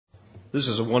This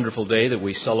is a wonderful day that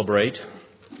we celebrate.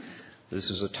 This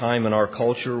is a time in our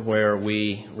culture where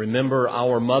we remember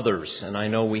our mothers, and I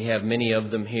know we have many of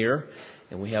them here,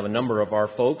 and we have a number of our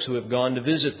folks who have gone to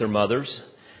visit their mothers.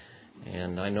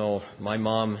 And I know my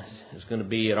mom is going to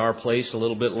be at our place a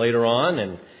little bit later on,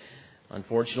 and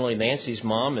unfortunately Nancy's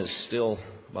mom is still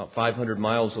about 500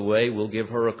 miles away. We'll give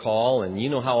her a call, and you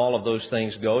know how all of those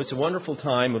things go. It's a wonderful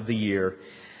time of the year.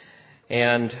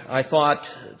 And I thought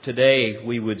today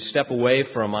we would step away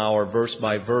from our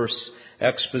verse-by-verse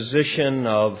exposition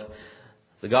of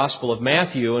the Gospel of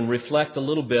Matthew and reflect a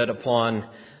little bit upon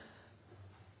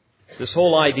this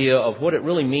whole idea of what it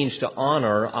really means to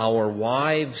honor our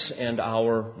wives and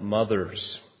our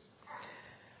mothers.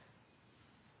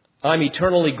 I'm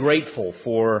eternally grateful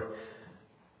for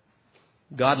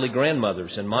godly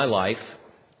grandmothers in my life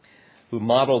who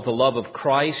modeled the love of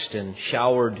Christ and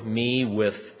showered me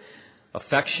with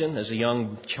affection as a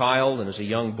young child and as a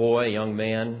young boy, a young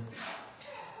man.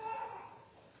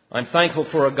 I'm thankful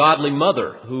for a godly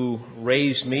mother who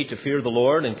raised me to fear the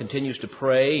Lord and continues to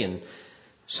pray and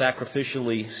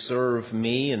sacrificially serve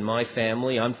me and my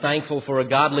family. I'm thankful for a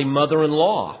godly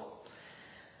mother-in-law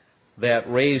that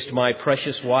raised my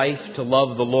precious wife to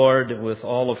love the Lord with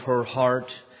all of her heart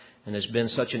and has been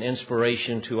such an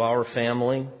inspiration to our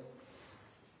family.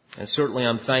 And certainly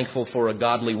I'm thankful for a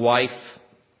godly wife,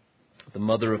 the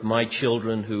mother of my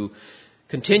children, who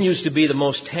continues to be the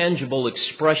most tangible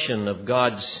expression of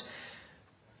God's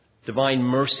divine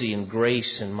mercy and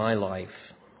grace in my life.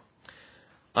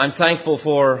 I'm thankful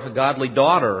for a godly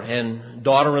daughter and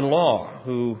daughter-in-law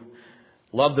who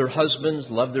love their husbands,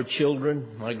 love their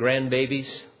children, my grandbabies.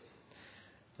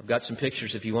 I've got some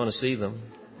pictures if you want to see them.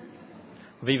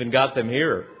 I've even got them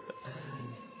here.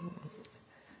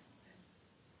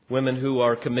 Women who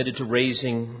are committed to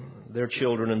raising their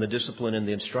children in the discipline and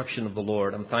the instruction of the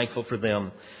Lord. I'm thankful for them.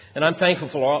 And I'm thankful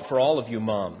for all of you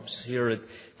moms here at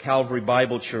Calvary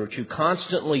Bible Church who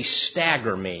constantly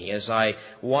stagger me as I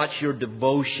watch your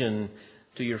devotion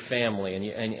to your family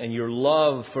and your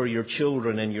love for your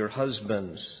children and your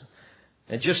husbands.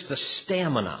 And just the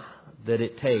stamina that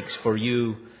it takes for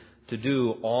you to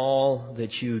do all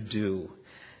that you do.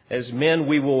 As men,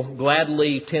 we will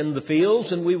gladly tend the fields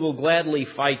and we will gladly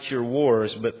fight your wars,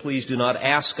 but please do not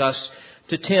ask us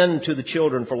to tend to the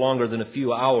children for longer than a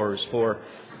few hours, for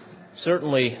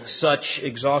certainly such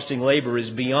exhausting labor is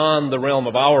beyond the realm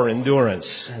of our endurance.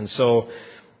 And so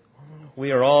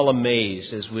we are all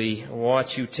amazed as we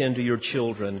watch you tend to your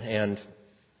children. And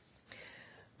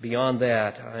beyond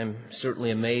that, I'm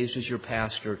certainly amazed as your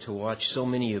pastor to watch so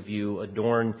many of you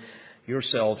adorn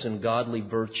yourselves in godly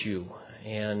virtue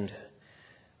and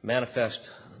manifest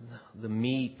the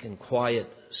meek and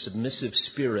quiet, submissive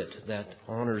spirit that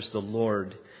honors the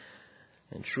Lord.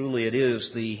 And truly it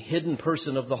is the hidden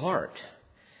person of the heart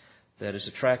that is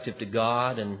attractive to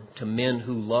God and to men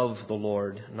who love the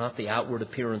Lord, not the outward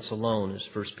appearance alone, as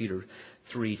 1 Peter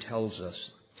 3 tells us.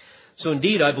 So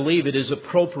indeed, I believe it is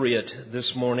appropriate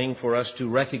this morning for us to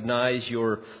recognize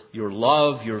your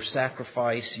love, your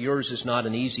sacrifice. Yours is not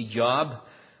an easy job.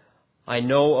 I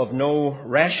know of no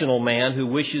rational man who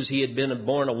wishes he had been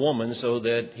born a woman so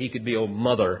that he could be a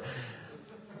mother.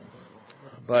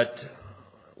 But,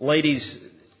 ladies,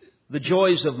 the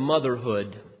joys of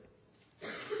motherhood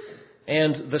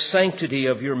and the sanctity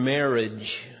of your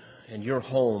marriage and your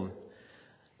home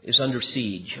is under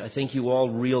siege. I think you all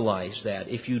realize that.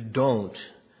 If you don't,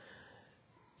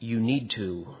 you need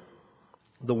to.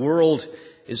 The world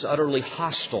is utterly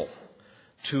hostile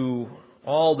to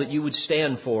all that you would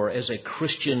stand for as a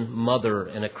Christian mother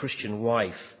and a Christian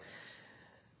wife.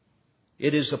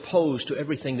 It is opposed to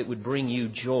everything that would bring you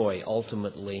joy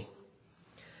ultimately.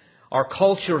 Our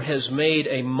culture has made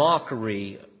a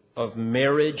mockery of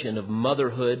marriage and of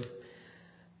motherhood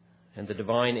and the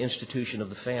divine institution of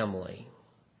the family.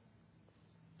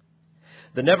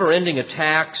 The never-ending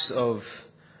attacks of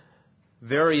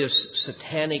various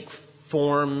satanic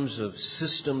forms of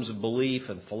systems of belief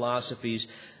and philosophies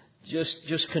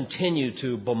just continue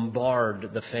to bombard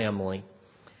the family.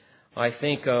 I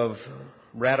think of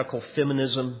radical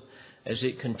feminism as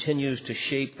it continues to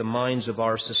shape the minds of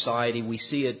our society. We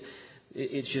see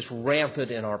it's just rampant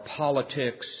in our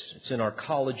politics. It's in our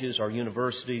colleges, our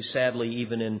universities, sadly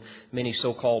even in many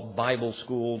so-called Bible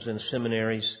schools and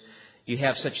seminaries. You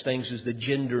have such things as the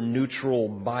gender-neutral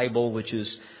Bible, which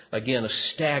is, again, a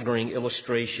staggering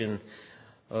illustration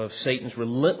of Satan's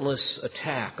relentless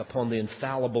attack upon the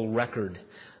infallible record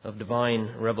of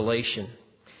divine revelation.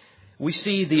 We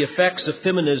see the effects of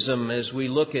feminism as we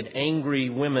look at angry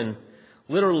women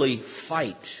literally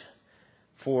fight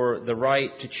for the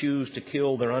right to choose to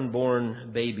kill their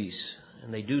unborn babies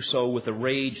and they do so with a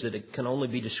rage that it can only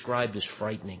be described as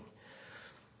frightening.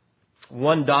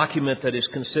 One document that is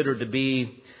considered to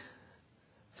be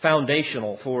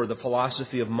foundational for the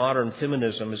philosophy of modern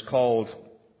feminism is called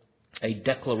A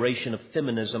Declaration of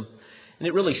Feminism, and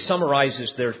it really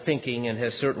summarizes their thinking and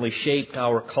has certainly shaped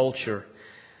our culture.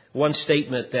 One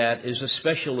statement that is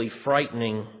especially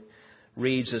frightening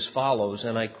reads as follows,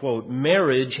 and I quote,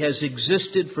 "Marriage has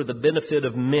existed for the benefit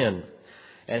of men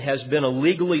and has been a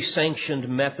legally sanctioned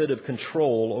method of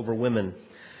control over women.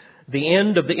 The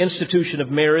end of the institution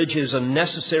of marriage is a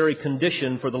necessary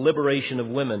condition for the liberation of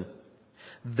women.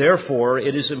 Therefore,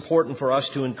 it is important for us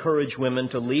to encourage women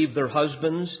to leave their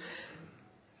husbands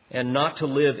and not to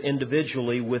live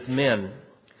individually with men.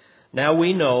 Now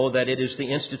we know that it is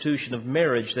the institution of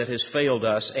marriage that has failed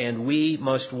us, and we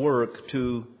must work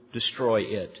to destroy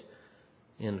it."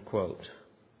 End quote.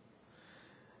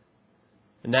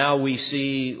 Now we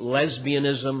see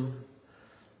lesbianism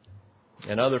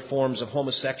and other forms of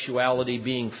homosexuality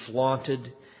being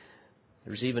flaunted.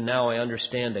 There's even now, I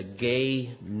understand, a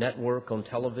gay network on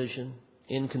television.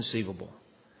 Inconceivable.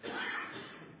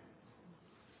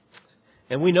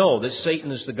 And we know that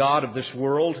Satan is the god of this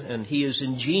world, and he is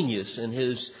ingenious in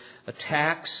his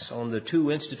attacks on the two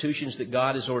institutions that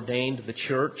God has ordained, the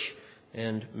church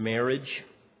and marriage.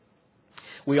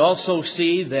 We also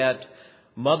see that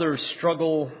mothers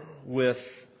struggle with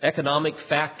economic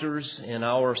factors in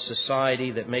our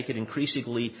society that make it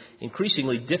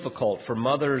increasingly difficult for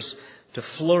mothers to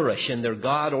flourish in their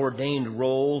God-ordained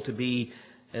role to be,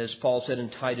 as Paul said in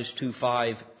Titus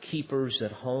 2:5, keepers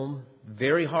at home.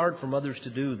 Very hard for mothers to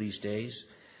do these days.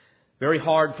 Very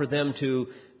hard for them to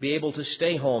be able to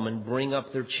stay home and bring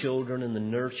up their children in the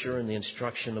nurture and the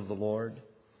instruction of the Lord.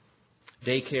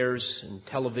 Daycares and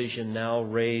television now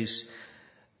raise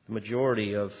the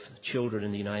majority of children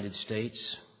in the United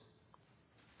States.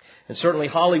 And certainly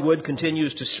Hollywood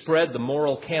continues to spread the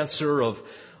moral cancer of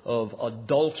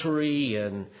adultery,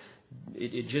 and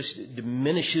it just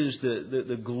diminishes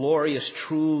the glorious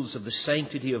truths of the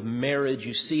sanctity of marriage.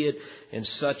 You see it in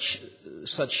such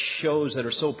shows that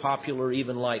are so popular,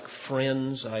 even like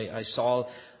Friends. I saw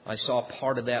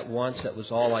part of that once. That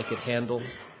was all I could handle.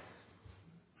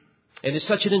 And it's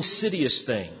such an insidious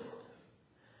thing.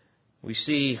 We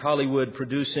see Hollywood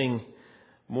producing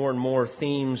more and more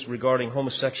themes regarding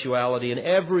homosexuality and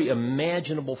every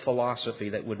imaginable philosophy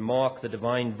that would mock the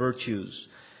divine virtues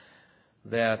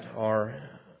that are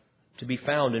to be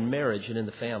found in marriage and in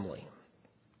the family.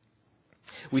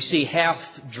 We see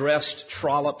half-dressed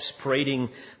trollops parading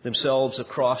themselves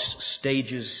across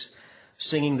stages,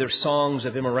 singing their songs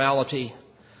of immorality,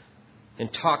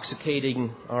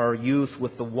 intoxicating our youth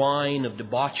with the wine of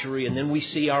debauchery. And then we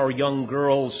see our young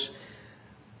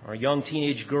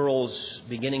teenage girls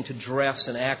beginning to dress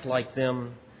and act like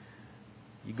them.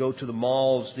 You go to the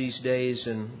malls these days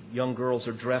and young girls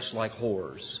are dressed like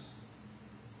whores.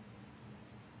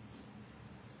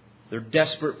 They're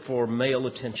desperate for male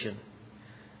attention.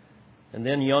 And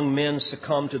then young men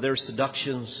succumb to their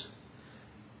seductions,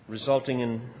 resulting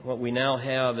in what we now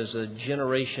have as a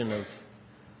generation of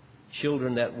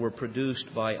children that were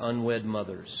produced by unwed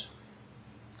mothers.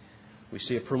 We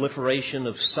see a proliferation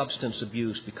of substance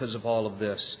abuse because of all of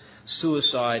this.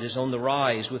 Suicide is on the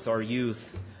rise with our youth.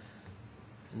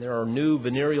 And there are new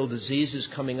venereal diseases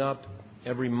coming up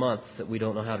every month that we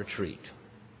don't know how to treat.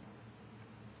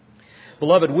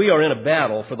 Beloved, we are in a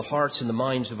battle for the hearts and the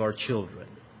minds of our children.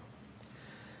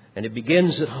 And it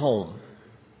begins at home.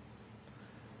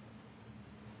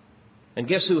 And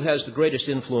guess who has the greatest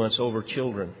influence over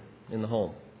children in the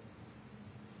home?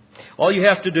 All you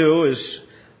have to do is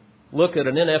look at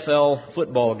an NFL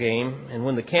football game, and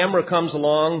when the camera comes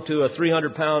along to a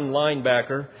 300-pound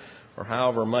linebacker, or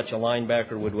however much a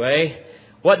linebacker would weigh,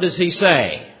 what does he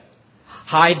say?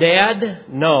 "Hi, Dad?"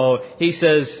 No, he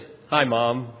says, "Hi,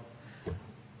 Mom."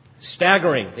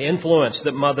 Staggering, the influence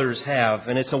that mothers have,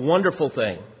 and it's a wonderful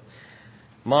thing.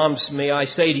 Moms, may I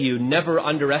say to you, never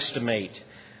underestimate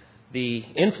the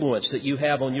influence that you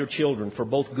have on your children for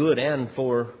both good and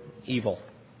for evil.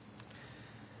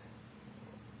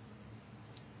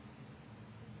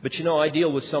 But you know, I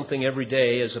deal with something every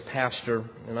day as a pastor,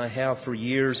 and I have for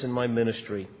years in my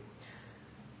ministry.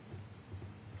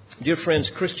 Dear friends,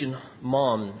 Christian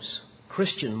moms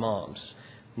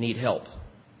need help.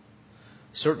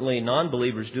 Certainly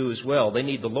non-believers do as well. They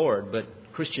need the Lord, but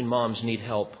Christian moms need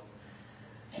help.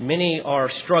 Many are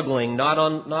struggling not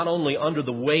only under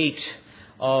the weight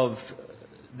of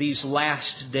these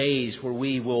last days where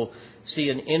we will see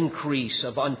an increase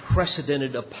of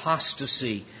unprecedented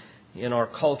apostasy in our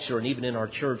culture and even in our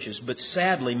churches, but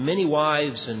sadly many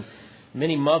wives and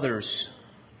many mothers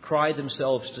cry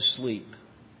themselves to sleep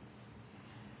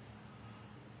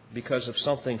because of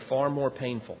something far more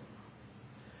painful,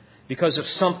 because of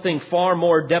something far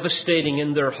more devastating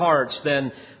in their hearts than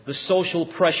the social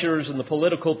pressures and the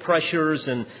political pressures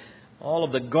and all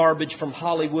of the garbage from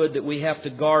Hollywood that we have to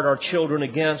guard our children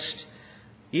against,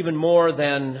 even more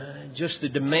than just the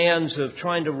demands of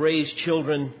trying to raise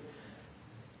children.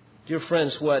 Dear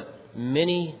friends, what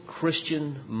many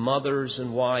Christian mothers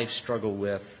and wives struggle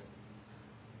with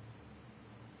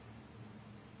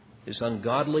is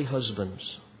ungodly husbands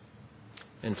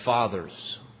and fathers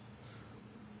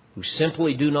who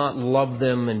simply do not love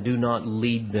them and do not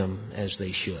lead them as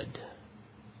they should.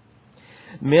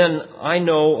 Men, I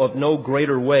know of no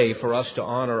greater way for us to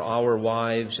honor our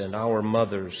wives and our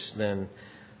mothers than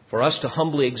for us to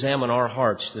humbly examine our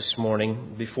hearts this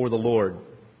morning before the Lord,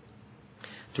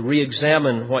 to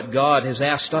re-examine what God has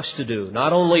asked us to do,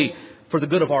 not only for the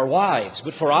good of our wives,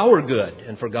 but for our good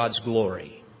and for God's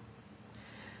glory.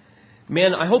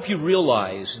 Men, I hope you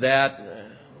realize that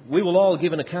we will all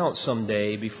give an account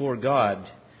someday before God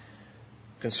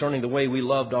concerning the way we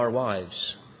loved our wives,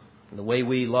 the way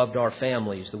we loved our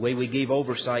families, the way we gave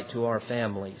oversight to our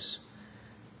families.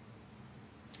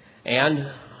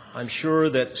 And I'm sure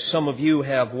that some of you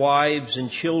have wives and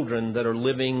children that are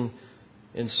living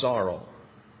in sorrow.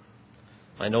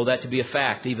 I know that to be a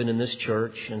fact, even in this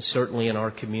church and certainly in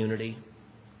our community.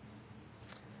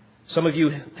 Some of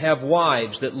you have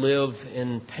wives that live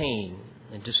in pain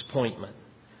and disappointment.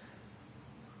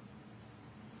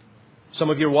 Some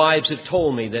of your wives have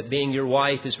told me that being your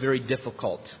wife is very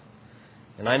difficult.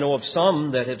 And I know of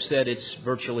some that have said it's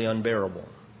virtually unbearable.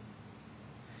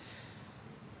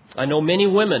 I know many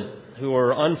women who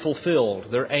are unfulfilled.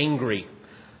 They're angry.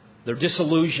 They're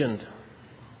disillusioned.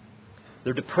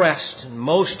 They're depressed. And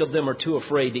most of them are too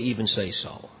afraid to even say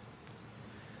so.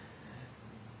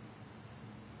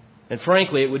 And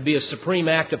frankly, it would be a supreme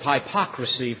act of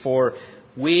hypocrisy for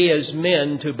we as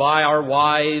men to buy our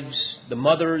wives, the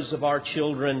mothers of our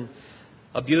children,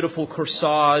 a beautiful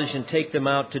corsage and take them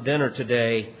out to dinner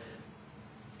today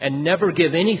and never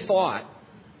give any thought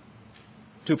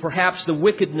to perhaps the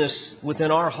wickedness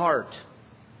within our heart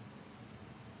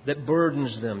that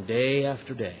burdens them day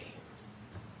after day.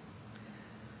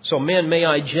 So men, may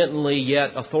I gently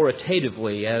yet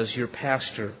authoritatively as your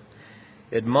pastor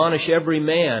admonish every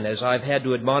man as I've had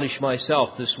to admonish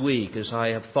myself this week as I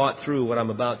have thought through what I'm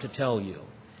about to tell you.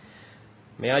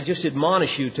 May I just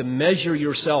admonish you to measure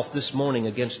yourself this morning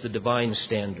against the divine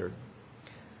standard.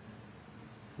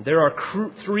 There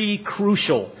are three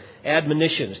crucial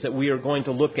admonitions that we are going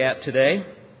to look at today,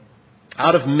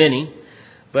 out of many,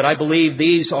 but I believe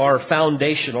these are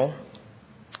foundational.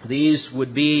 These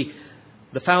would be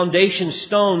the foundation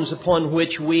stones upon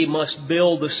which we must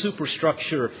build the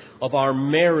superstructure of our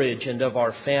marriage and of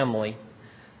our family.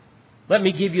 Let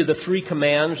me give you the three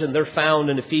commands, and they're found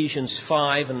in Ephesians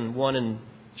 5 and one in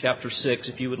chapter 6,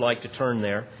 if you would like to turn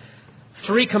there.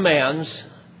 Three commands.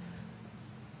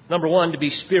 Number one, to be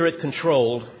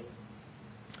Spirit-controlled.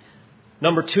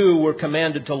 Number two, we're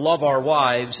commanded to love our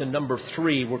wives. And number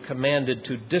three, we're commanded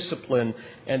to discipline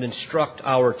and instruct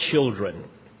our children.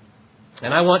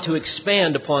 And I want to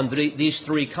expand upon these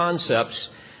three concepts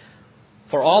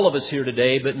for all of us here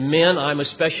today, but men, I'm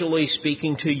especially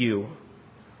speaking to you.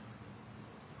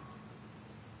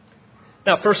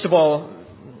 Now, first of all,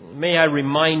 may I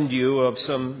remind you of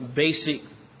some basic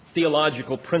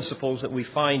theological principles that we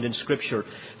find in Scripture.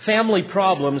 Family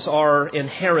problems are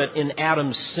inherent in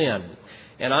Adam's sin.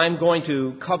 And I'm going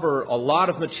to cover a lot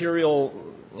of material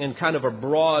in kind of a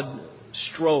broad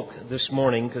stroke this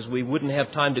morning because we wouldn't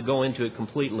have time to go into it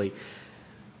completely.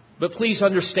 But please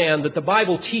understand that the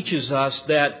Bible teaches us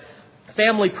that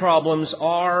family problems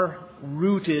are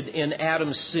rooted in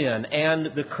Adam's sin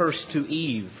and the curse to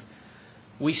Eve.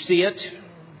 We see it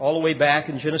all the way back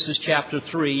in Genesis chapter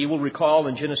 3. You will recall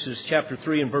in Genesis chapter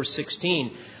 3 and verse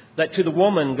 16 that to the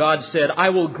woman God said, I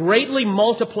will greatly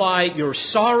multiply your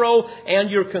sorrow and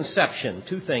your conception.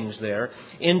 Two things there.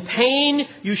 In pain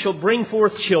you shall bring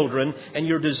forth children, and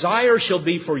your desire shall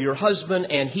be for your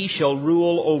husband, and he shall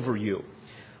rule over you.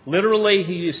 Literally,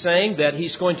 he is saying that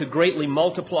he's going to greatly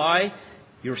multiply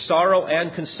your sorrow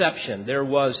and conception. There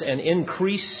was an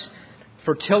increased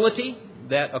fertility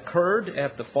that occurred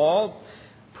at the fall.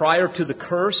 Prior to the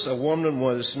curse, a woman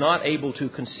was not able to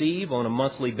conceive on a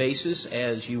monthly basis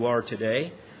as you are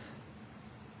today.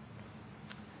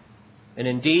 And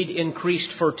indeed, increased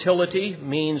fertility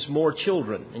means more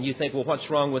children. And you think, well, what's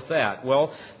wrong with that?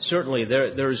 Well, certainly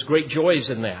there's great joys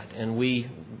in that, and we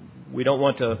don't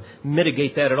want to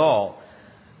mitigate that at all.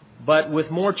 But with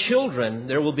more children,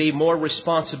 there will be more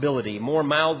responsibility, more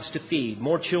mouths to feed,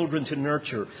 more children to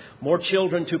nurture, more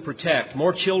children to protect,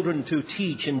 more children to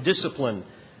teach and discipline,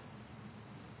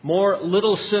 more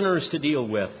little sinners to deal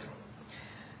with.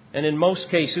 And in most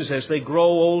cases, as they grow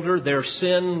older, their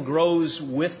sin grows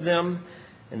with them,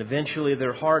 and eventually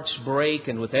their hearts break.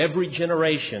 And with every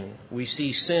generation, we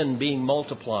see sin being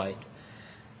multiplied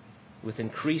with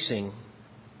increasing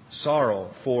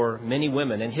sorrow for many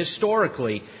women. And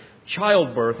historically,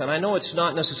 childbirth, and I know it's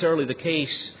not necessarily the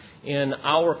case in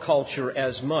our culture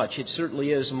as much. It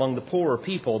certainly is among the poorer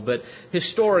people. But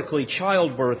historically,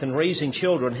 childbirth and raising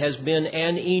children has been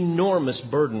an enormous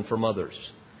burden for mothers.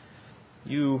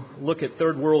 You look at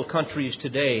third world countries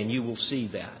today and you will see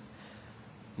that.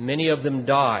 Many of them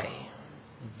die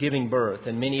giving birth,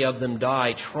 and many of them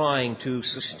die trying to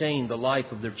sustain the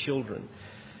life of their children.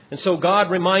 And so God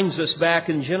reminds us back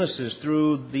in Genesis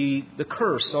through the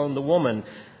curse on the woman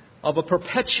of a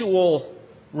perpetual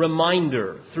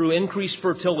reminder through increased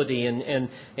fertility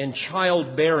and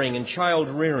childbearing and child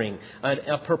rearing,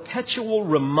 a perpetual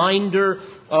reminder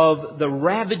of the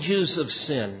ravages of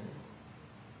sin.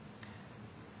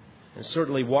 And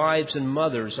certainly wives and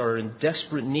mothers are in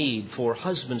desperate need for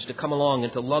husbands to come along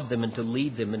and to love them and to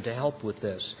lead them and to help with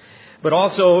this. But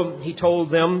also He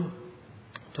told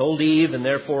Eve, and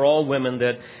therefore all women,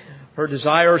 that her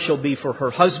desire shall be for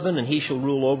her husband and he shall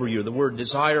rule over you. The word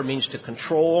desire means to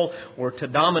control or to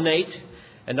dominate.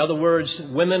 In other words,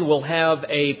 women will have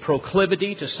a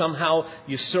proclivity to somehow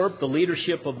usurp the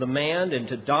leadership of the man and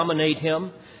to dominate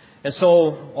him. And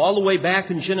so all the way back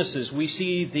in Genesis, we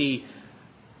see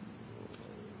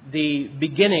the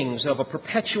beginnings of a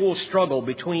perpetual struggle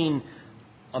between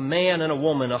a man and a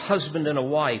woman, a husband and a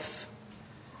wife.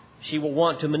 She will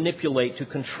want to manipulate, to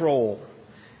control.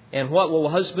 And what will a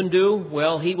husband do?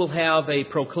 Well, he will have a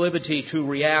proclivity to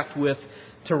react with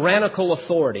tyrannical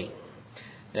authority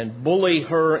and bully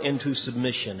her into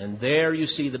submission. And there you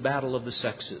see the battle of the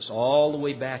sexes, all the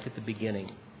way back at the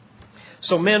beginning.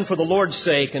 So men, for the Lord's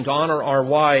sake, and to honor our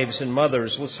wives and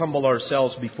mothers, let's humble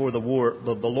ourselves before the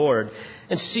Lord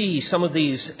and see some of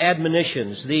these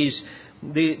admonitions,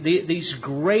 these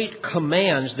great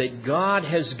commands that God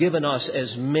has given us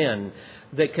as men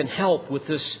that can help with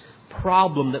this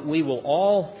problem that we will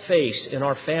all face in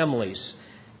our families,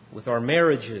 with our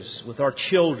marriages, with our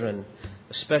children,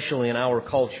 especially in our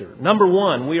culture. Number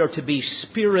one, we are to be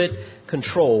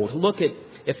Spirit-controlled. Look at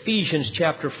Ephesians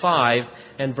chapter 5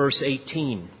 and verse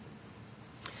 18.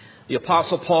 The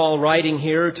Apostle Paul writing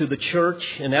here to the church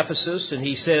in Ephesus, and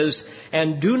he says,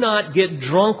 "And do not get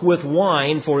drunk with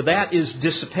wine, for that is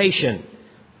dissipation,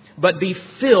 but be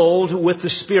filled with the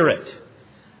Spirit."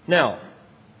 Now,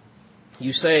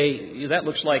 you say, that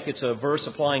looks like it's a verse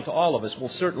applying to all of us. Well,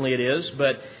 certainly it is,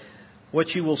 but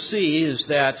what you will see is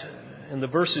that in the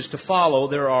verses to follow,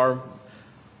 there are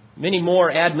many more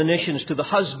admonitions to the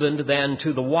husband than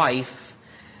to the wife.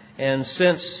 And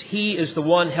since he is the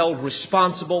one held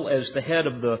responsible as the head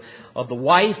of the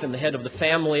wife and the head of the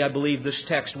family, I believe this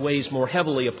text weighs more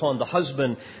heavily upon the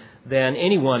husband than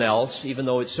anyone else, even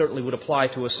though it certainly would apply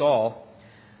to us all.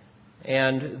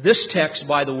 And this text,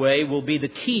 by the way, will be the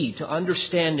key to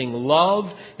understanding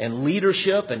love and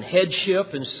leadership and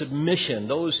headship and submission,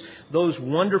 those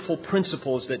wonderful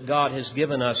principles that God has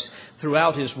given us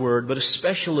throughout His Word, but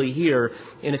especially here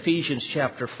in Ephesians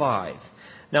chapter 5.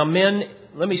 Now, men,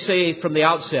 let me say from the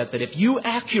outset that if you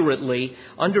accurately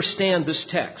understand this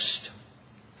text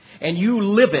and you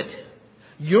live it,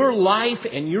 your life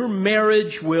and your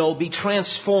marriage will be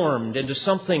transformed into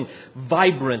something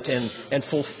vibrant and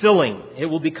fulfilling. It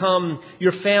will become,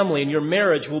 your family and your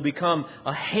marriage will become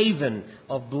a haven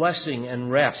of blessing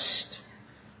and rest.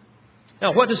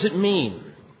 Now, what does it mean?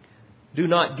 Do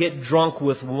not get drunk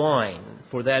with wine,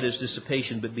 for that is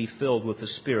dissipation, but be filled with the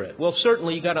Spirit. Well,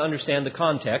 certainly you've got to understand the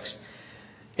context.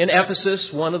 In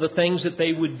Ephesus, one of the things that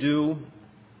they would do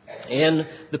in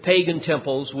the pagan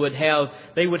temples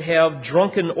they would have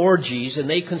drunken orgies, and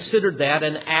they considered that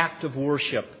an act of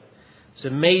worship. It's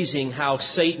amazing how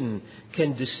Satan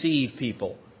can deceive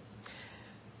people.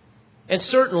 And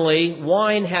certainly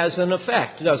wine has an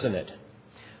effect, doesn't it?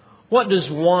 What does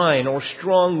wine or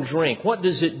strong drink, what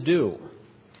does it do?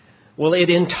 Well, it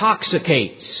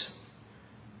intoxicates.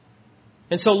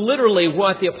 And so literally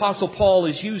what the Apostle Paul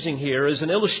is using here is an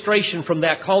illustration from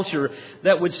that culture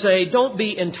that would say, don't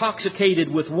be intoxicated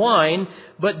with wine,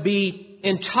 but be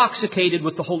intoxicated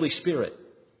with the Holy Spirit.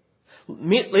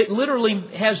 It literally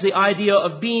has the idea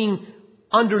of being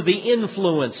under the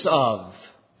influence of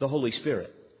the Holy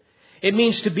Spirit. It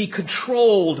means to be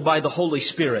controlled by the Holy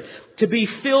Spirit, to be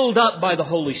filled up by the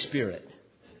Holy Spirit.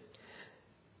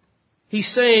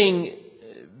 He's saying,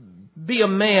 be a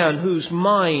man whose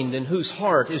mind and whose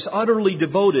heart is utterly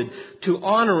devoted to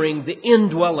honoring the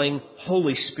indwelling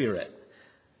Holy Spirit.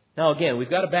 Now again, we've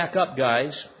got to back up,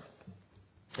 guys.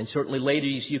 And certainly,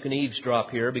 ladies, you can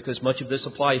eavesdrop here because much of this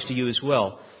applies to you as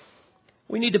well.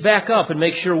 We need to back up and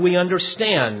make sure we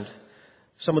understand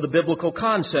some of the biblical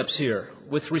concepts here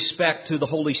with respect to the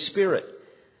Holy Spirit.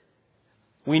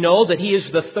 We know that He is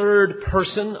the third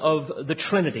person of the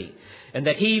Trinity and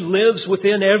that He lives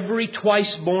within every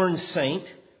twice-born saint.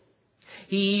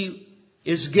 He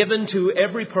is given to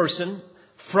every person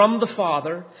from the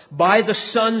Father by the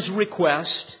Son's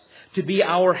request to be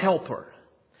our helper.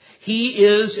 He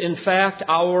is, in fact,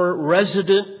 our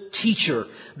resident teacher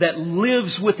that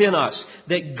lives within us,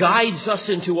 that guides us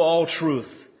into all truth.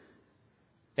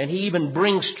 And He even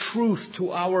brings truth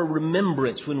to our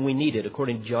remembrance when we need it,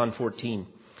 according to John 14.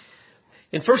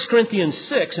 In 1 Corinthians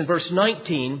 6, in verse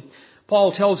 19,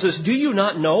 Paul tells us, do you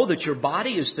not know that your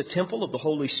body is the temple of the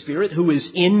Holy Spirit who is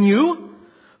in you,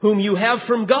 whom you have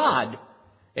from God,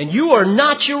 and you are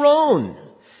not your own?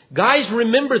 Guys,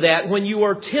 remember that when you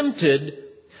are tempted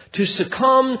to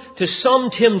succumb to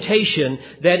some temptation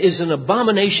that is an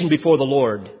abomination before the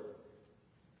Lord.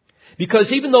 Because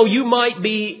even though you might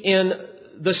be in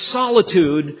the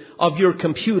solitude of your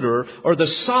computer or the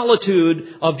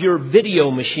solitude of your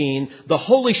video machine, the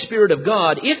Holy Spirit of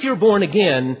God, if you're born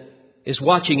again, is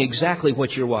watching exactly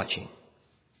what you're watching.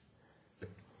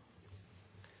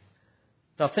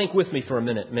 Now think with me for a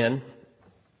minute, men.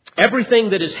 Everything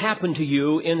that has happened to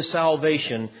you in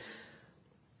salvation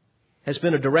has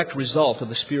been a direct result of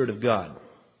the Spirit of God.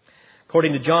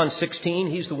 According to John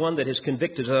 16, He's the one that has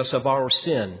convicted us of our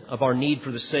sin, of our need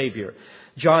for the Savior.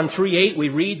 John 3:8, we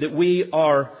read that we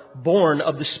are born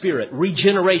of the Spirit,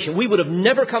 regeneration. We would have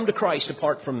never come to Christ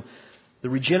apart from the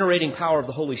regenerating power of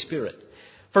the Holy Spirit.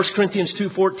 1 Corinthians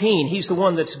 2:14, He's the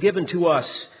one that's given to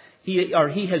us, He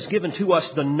has given to us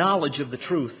the knowledge of the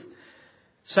truth.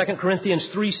 2 Corinthians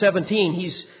 3:17,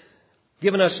 He's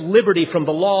given us liberty from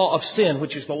the law of sin,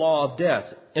 which is the law of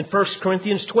death. In 1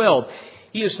 Corinthians 12,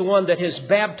 He is the one that has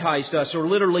baptized us or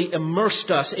literally immersed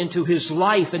us into His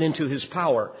life and into His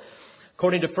power.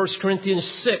 According to 1 Corinthians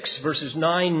 6, verses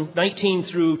 19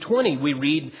 through 20, we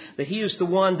read that He is the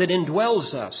one that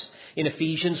indwells us. In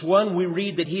Ephesians 1, we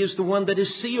read that He is the one that has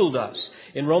sealed us.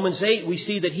 In Romans 8, we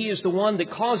see that He is the one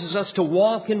that causes us to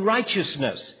walk in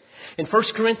righteousness. In 1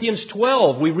 Corinthians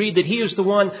 12, we read that He is the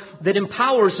one that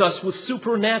empowers us with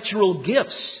supernatural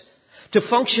gifts to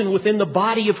function within the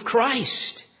body of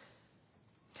Christ.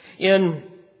 In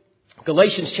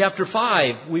Galatians chapter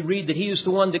 5, we read that He is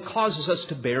the one that causes us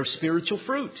to bear spiritual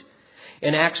fruit.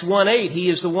 In Acts 1:8, He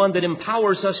is the one that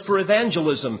empowers us for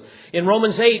evangelism. In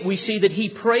Romans 8, we see that He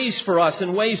prays for us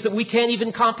in ways that we can't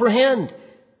even comprehend.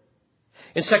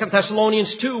 In 2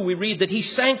 Thessalonians 2, we read that He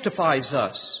sanctifies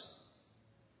us.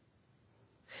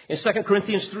 In 2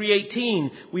 Corinthians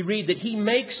 3:18, we read that He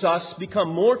makes us become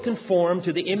more conformed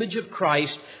to the image of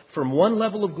Christ from one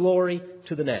level of glory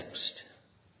to the next.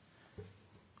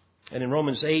 And in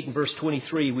Romans 8 and verse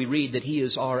 23, we read that He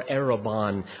is our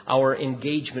arrabon, our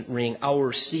engagement ring,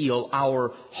 our seal,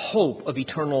 our hope of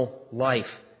eternal life.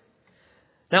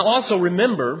 Now also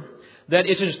remember that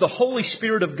it is the Holy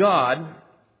Spirit of God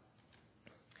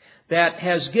that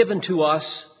has given to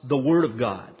us the Word of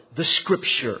God, the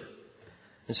Scripture.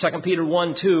 In 2 Peter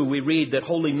 1:2, we read that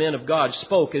holy men of God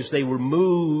spoke as they were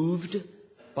moved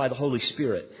by the Holy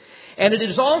Spirit. And it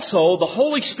is also the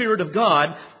Holy Spirit of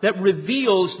God that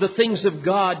reveals the things of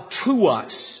God to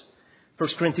us.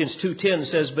 1 Corinthians 2:10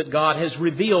 says, but God has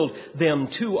revealed them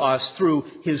to us through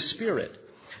His Spirit.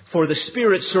 For the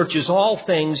Spirit searches all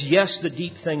things, yes, the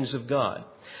deep things of God.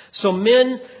 So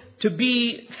men, to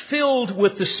be filled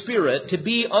with the Spirit, to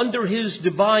be under His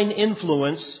divine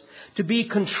influence, to be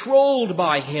controlled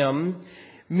by Him,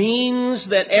 means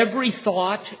that every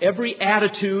thought, every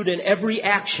attitude, and every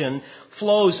action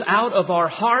flows out of our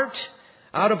heart,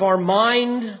 out of our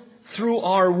mind, through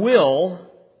our will,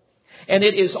 and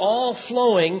it is all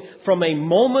flowing from a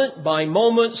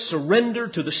moment-by-moment surrender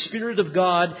to the Spirit of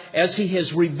God as He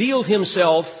has revealed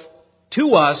Himself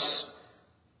to us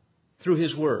through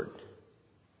His Word.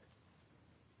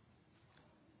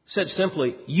 Said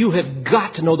simply, you have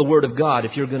got to know the Word of God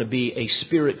if you're going to be a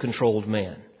Spirit-controlled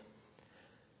man.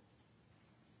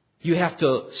 You have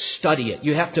to study it.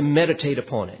 You have to meditate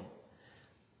upon it.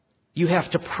 You have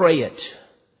to pray it.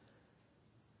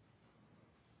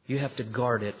 You have to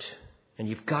guard it. And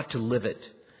you've got to live it.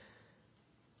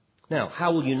 Now,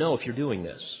 how will you know if you're doing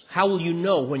this? How will you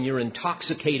know when you're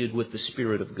intoxicated with the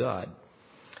Spirit of God?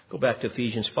 Go back to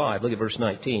Ephesians 5. Look at verse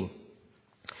 19.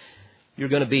 you're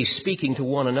going to be speaking to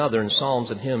one another in psalms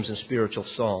and hymns and spiritual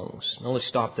songs. Now let's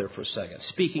stop there for a second.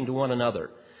 Speaking to one another.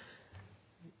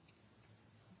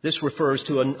 This refers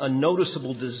to a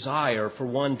noticeable desire for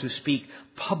one to speak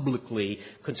publicly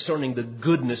concerning the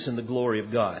goodness and the glory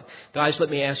of God. Guys, let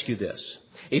me ask you this.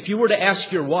 If you were to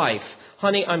ask your wife,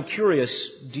 honey, I'm curious,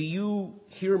 do you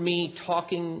hear me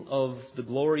talking of the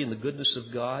glory and the goodness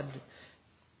of God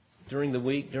during the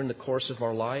week, during the course of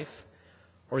our life?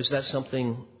 Or is that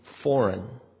something foreign?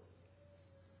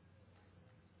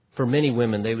 For many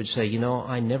women, they would say,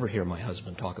 I never hear my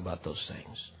husband talk about those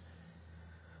things.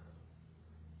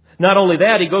 Not only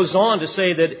that, he goes on to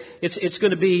say that it's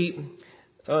going to be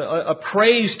a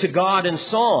praise to God in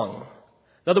song.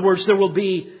 In other words, there will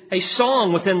be a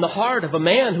song within the heart of a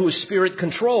man who is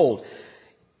Spirit-controlled.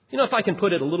 If I can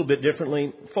put it a little bit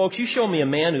differently, folks, you show me a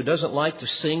man who doesn't like to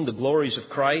sing the glories of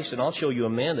Christ, and I'll show you a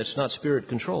man that's not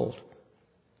Spirit-controlled.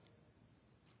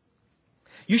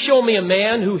 You show me a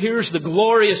man who hears the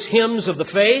glorious hymns of the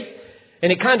faith,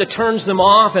 and it kind of turns them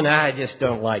off, and I just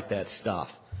don't like that stuff.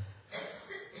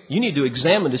 You need to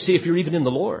examine to see if you're even in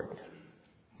the Lord,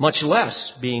 much less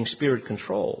being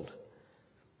Spirit-controlled.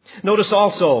 Notice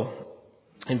also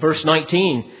in verse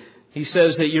 19, he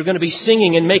says that you're going to be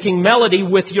singing and making melody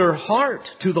with your heart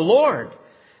to the Lord.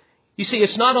 You see,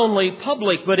 it's not only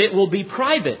public, but it will be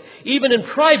private. Even in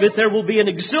private, there will be an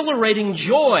exhilarating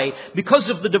joy because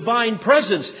of the divine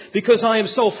presence, because I am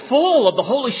so full of the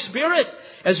Holy Spirit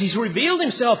as He's revealed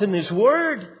Himself in His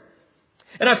Word.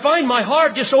 And I find my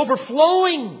heart just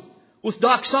overflowing with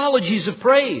doxologies of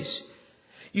praise.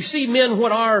 You see, men,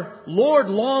 what our Lord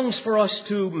longs for us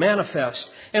to manifest,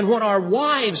 and what our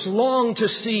wives long to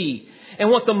see, and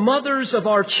what the mothers of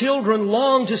our children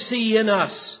long to see in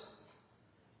us,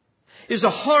 is a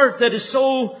heart that is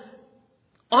so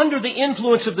under the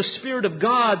influence of the Spirit of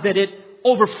God that it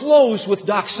overflows with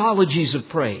doxologies of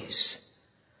praise.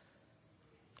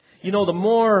 The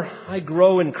more I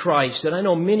grow in Christ, and I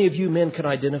know many of you men can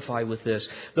identify with this,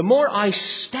 the more I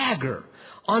stagger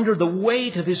under the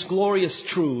weight of His glorious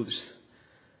truths,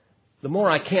 the more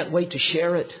I can't wait to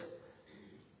share it.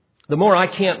 The more I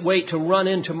can't wait to run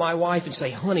into my wife and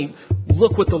say, honey,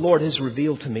 look what the Lord has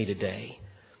revealed to me today.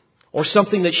 Or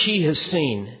something that she has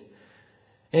seen.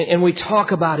 And we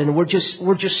talk about it and we're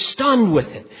just stunned with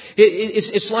it.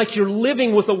 It's like you're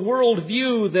living with a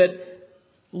worldview that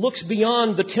looks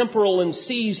beyond the temporal and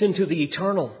sees into the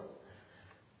eternal.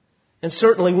 And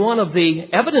certainly one of the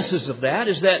evidences of that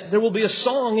is that there will be a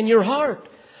song in your heart.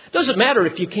 It doesn't matter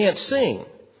if you can't sing.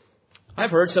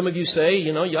 I've heard some of you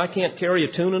say, I can't carry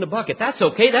a tune in a bucket. That's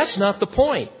okay. That's not the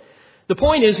point. The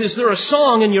point is there a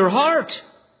song in your heart?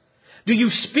 Do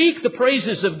you speak the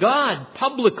praises of God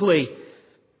publicly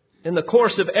in the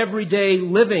course of everyday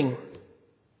living?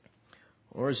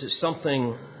 Or is it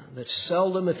something that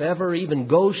seldom, if ever, even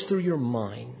goes through your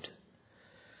mind?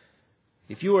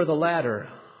 If you are the latter,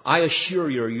 I assure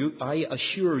you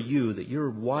that your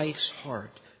wife's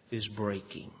heart is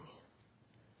breaking.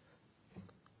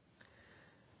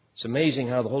 It's amazing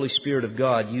how the Holy Spirit of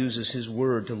God uses His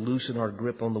Word to loosen our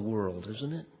grip on the world,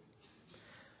 isn't it?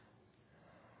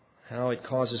 How it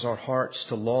causes our hearts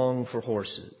to long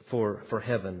for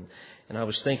heaven. And I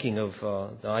was thinking of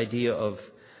the idea of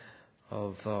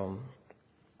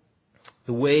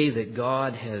the way that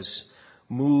God has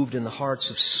moved in the hearts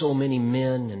of so many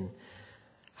men, and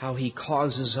how He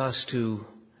causes us to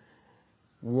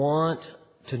want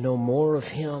to know more of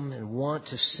Him and want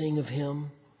to sing of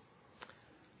Him.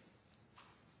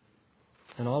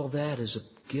 And all of that is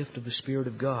a gift of the Spirit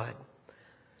of God.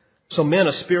 So men,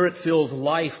 a Spirit-filled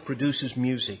life produces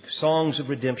music, songs of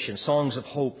redemption, songs of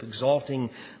hope, exalting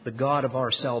the God of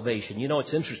our salvation.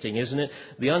 It's interesting, isn't it?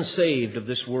 The unsaved of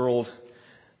this world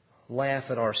laugh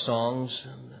at our songs.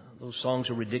 Those songs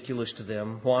are ridiculous to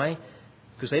them. Why?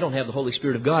 Because they don't have the Holy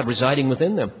Spirit of God residing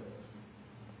within them.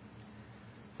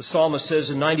 The psalmist says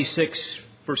in 96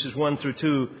 verses 1 through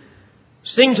 2,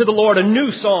 sing to the Lord a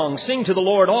new song. Sing to the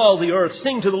Lord all the earth.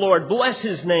 Sing to the Lord. Bless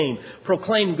His name.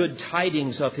 Proclaim good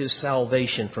tidings of His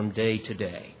salvation from day to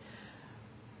day.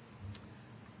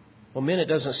 Well, men, it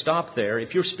doesn't stop there.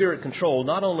 If you're Spirit controlled,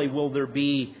 not only will there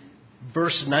be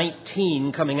verse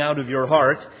 19 coming out of your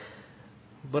heart,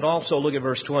 but also look at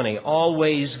verse 20.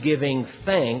 Always giving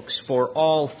thanks for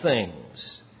all things.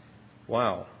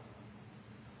 Wow.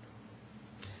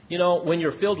 When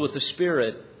you're filled with the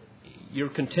Spirit, you're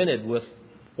contented with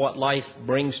what life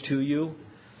brings to you.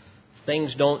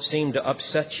 Things don't seem to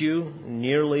upset you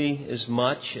nearly as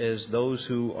much as those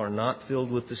who are not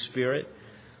filled with the Spirit.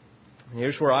 And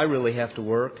here's where I really have to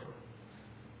work.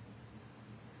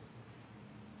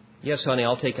 Yes, honey,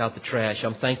 I'll take out the trash.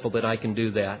 I'm thankful that I can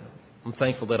do that. I'm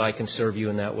thankful that I can serve you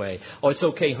in that way. Oh, it's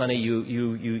okay, honey.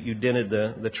 You dented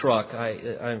the truck.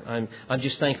 I'm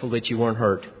just thankful that you weren't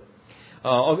hurt.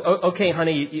 Okay,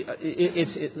 honey.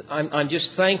 I'm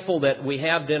just thankful that we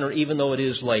have dinner, even though it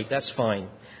is late. That's fine.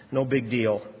 No big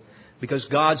deal. Because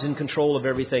God's in control of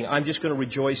everything. I'm just going to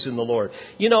rejoice in the Lord.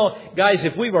 You know, guys,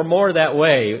 if we were more that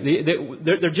way,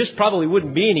 there just probably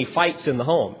wouldn't be any fights in the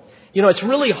home. You know, it's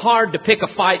really hard to pick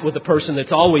a fight with a person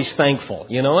that's always thankful.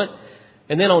 You know it?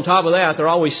 And then on top of that, they're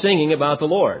always singing about the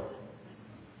Lord.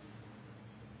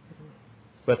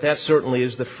 But that certainly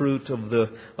is the fruit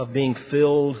of being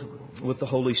filled with the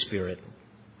Holy Spirit.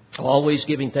 Always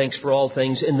giving thanks for all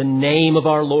things in the name of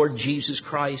our Lord Jesus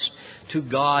Christ to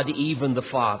God, even the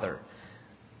Father.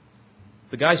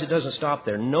 But guys, it doesn't stop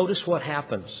there. Notice what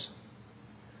happens.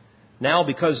 Now,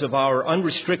 because of our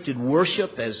unrestricted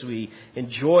worship, as we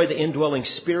enjoy the indwelling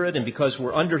Spirit, and because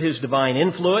we're under His divine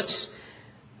influence,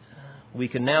 we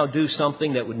can now do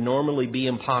something that would normally be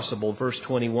impossible, verse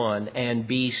 21, and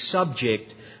be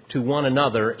subject to one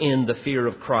another in the fear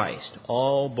of Christ.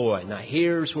 Oh boy, now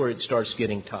here's where it starts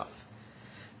getting tough.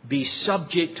 Be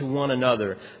subject to one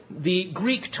another. The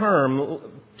Greek term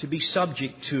to be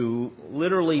subject to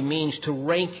literally means to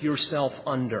rank yourself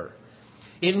under.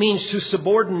 It means to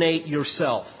subordinate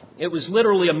yourself. It was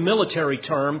literally a military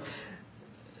term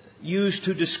used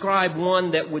to describe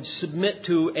one that would submit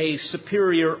to a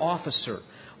superior officer,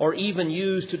 or even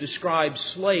used to describe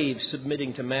slaves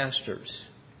submitting to masters.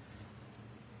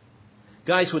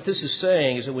 Guys, what this is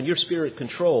saying is that when you're spirit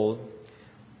controlled,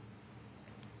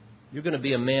 you're going to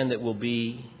be a man that will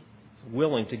be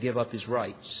willing to give up his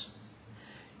rights.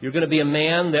 You're going to be a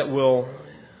man that will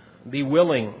be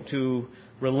willing to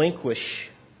relinquish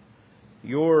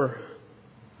your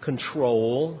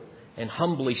control and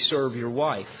humbly serve your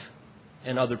wife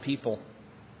and other people.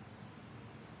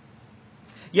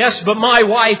 Yes, but my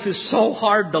wife is so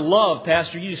hard to love,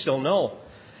 Pastor, you just don't know.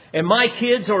 And my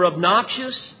kids are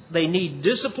obnoxious. They need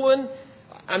discipline.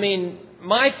 I mean,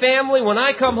 my family, when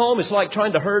I come home, it's like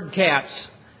trying to herd cats.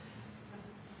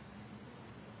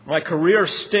 My career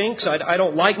stinks. I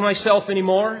don't like myself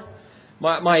anymore.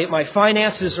 My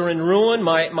finances are in ruin.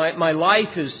 My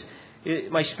life is...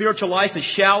 My spiritual life is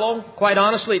shallow. Quite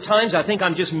honestly, at times I think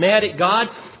I'm just mad at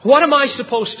God. What am I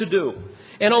supposed to do?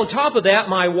 And on top of that,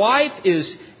 my wife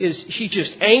she's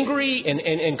just angry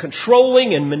and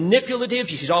controlling and manipulative.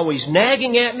 She's always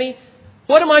nagging at me.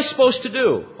 What am I supposed to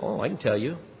do? Oh, I can tell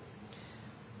you.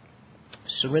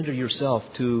 Surrender yourself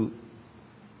to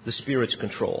the Spirit's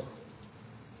control.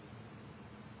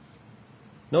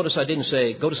 Notice I didn't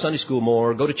say go to Sunday school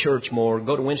more, go to church more,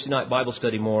 go to Wednesday night Bible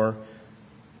study more.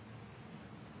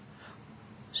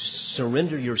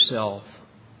 Surrender yourself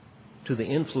to the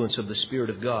influence of the Spirit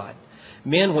of God.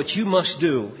 Men, what you must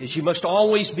do is you must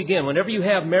always begin, whenever you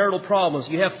have marital problems,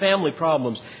 you have family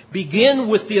problems, begin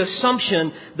with the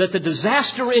assumption that the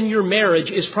disaster in your marriage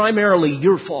is primarily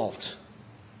your fault.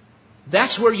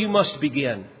 That's where you must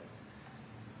begin.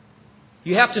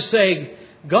 You have to say,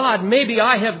 God, maybe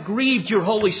I have grieved your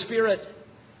Holy Spirit.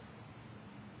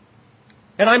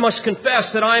 And I must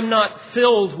confess that I'm not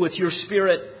filled with your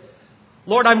Spirit.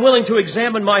 Lord, I'm willing to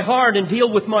examine my heart and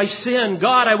deal with my sin.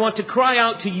 God, I want to cry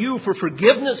out to you for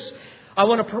forgiveness. I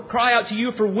want to cry out to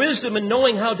you for wisdom and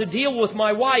knowing how to deal with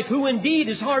my wife, who indeed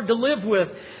is hard to live with.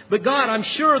 But God, I'm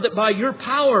sure that by your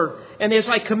power, and as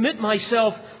I commit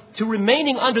myself to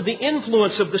remaining under the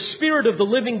influence of the Spirit of the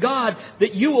living God,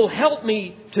 that you will help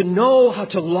me to know how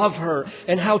to love her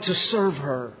and how to serve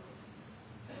her.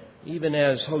 Even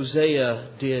as Hosea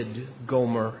did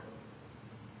Gomer.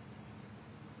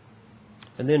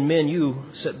 And then, men, you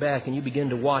sit back and you begin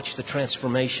to watch the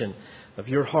transformation of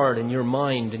your heart and your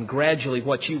mind. And gradually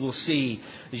what you will see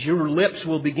is your lips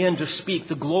will begin to speak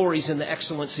the glories and the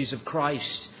excellencies of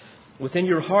Christ. Within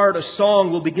your heart, a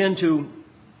song will begin to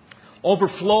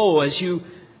overflow as you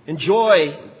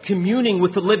enjoy communing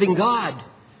with the living God.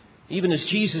 Even as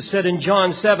Jesus said in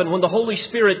John 7, when the Holy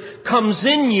Spirit comes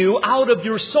in you, out of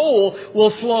your soul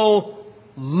will flow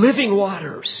living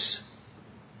waters.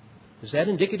 Is that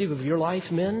indicative of your life,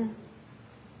 men?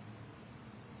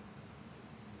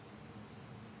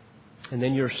 And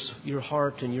then your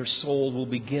heart and your soul will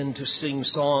begin to sing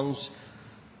songs.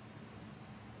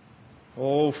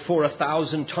 Oh, for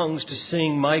 1,000 tongues to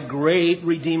sing my great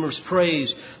Redeemer's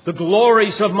praise, the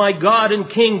glories of my God and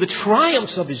King, the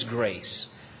triumphs of His grace.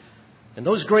 And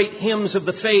those great hymns of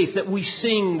the faith that we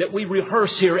sing, that we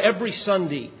rehearse here every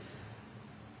Sunday,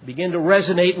 begin to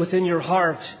resonate within your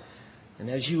heart. And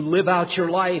as you live out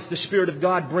your life, the Spirit of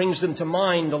God brings them to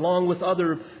mind along with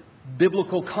other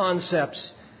biblical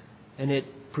concepts. And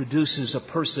it produces a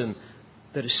person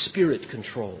that is Spirit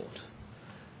controlled.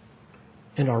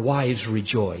 and our wives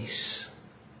rejoice.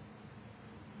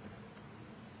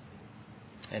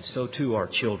 And so too our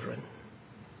children.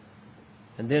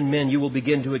 And then, men, you will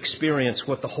begin to experience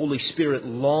what the Holy Spirit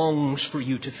longs for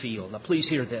you to feel. Now, please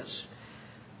hear this.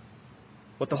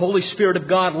 What the Holy Spirit of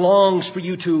God longs for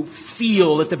you to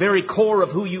feel at the very core of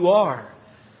who you are.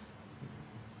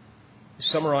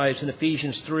 Summarized in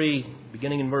Ephesians 3,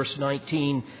 beginning in verse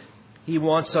 19, He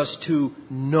wants us to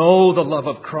know the love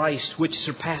of Christ, which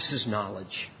surpasses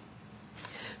knowledge,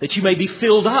 that you may be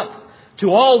filled up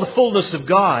to all the fullness of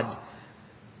God.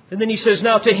 And then He says,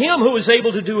 now to Him who is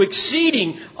able to do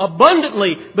exceeding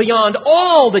abundantly beyond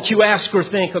all that you ask or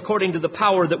think, according to the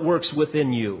power that works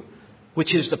within you,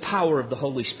 which is the power of the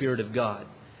Holy Spirit of God.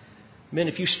 Men,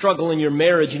 if you struggle in your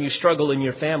marriage and you struggle in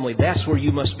your family, that's where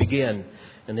you must begin.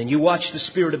 And then you watch the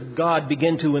Spirit of God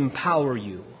begin to empower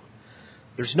you.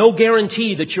 There's no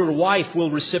guarantee that your wife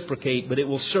will reciprocate, but it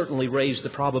will certainly raise the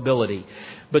probability.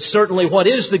 But certainly what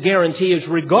is the guarantee is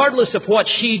regardless of what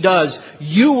she does,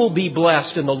 you will be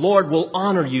blessed and the Lord will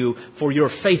honor you for your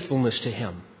faithfulness to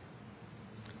Him.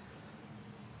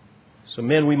 So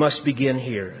men, we must begin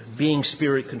here, being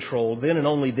Spirit controlled. Then and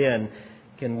only then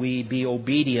can we be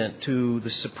obedient to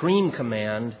the supreme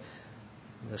command.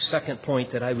 The second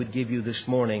point that I would give you this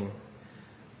morning,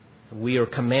 we are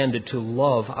commanded to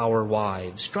love our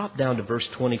wives. Drop down to verse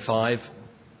 25.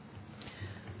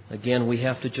 Again, we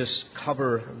have to just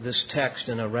cover this text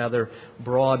in a rather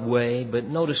broad way, but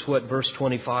notice what verse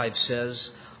 25 says.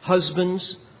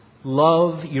 Husbands,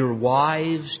 love your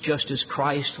wives just as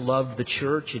Christ loved the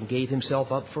church and gave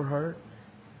Himself up for her.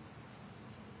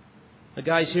 Now,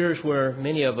 guys, here's where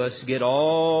many of us get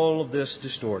all of this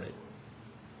distorted.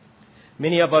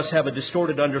 Many of us have a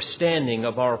distorted understanding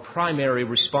of our primary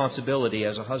responsibility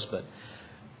as a husband.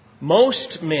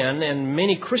 Most men and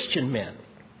many Christian men,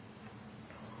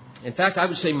 in fact, I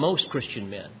would say most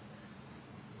Christian men,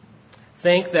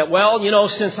 think that, well,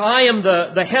 since I am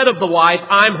the head of the wife,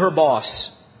 I'm her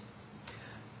boss.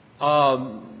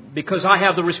 Because I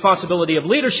have the responsibility of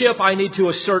leadership, I need to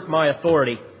assert my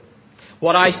authority.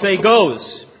 What I say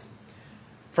goes.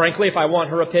 Frankly, if I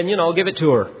want her opinion, I'll give it to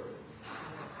her.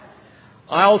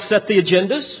 I'll set the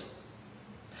agendas.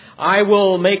 I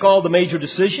will make all the major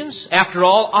decisions. After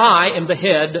all, I am the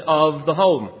head of the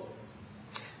home.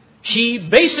 She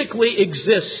basically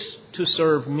exists to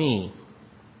serve me.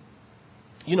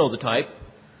 You know the type.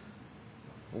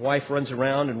 The wife runs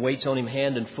around and waits on him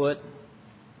hand and foot.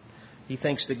 He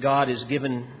thinks that God has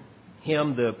given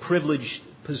him the privileged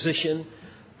position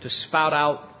to spout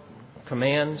out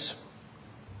commands.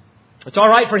 It's all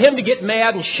right for him to get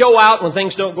mad and show out when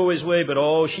things don't go his way, but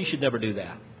she should never do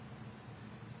that.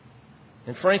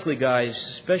 And frankly, guys,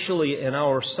 especially in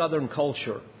our southern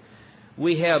culture,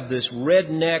 we have this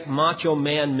redneck macho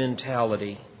man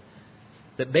mentality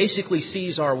that basically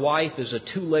sees our wife as a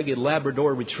two-legged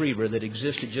Labrador retriever that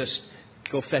exists to just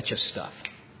go fetch us stuff.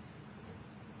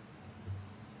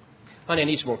 Honey, I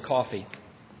need some more coffee.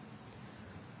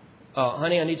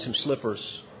 Honey, I need some slippers.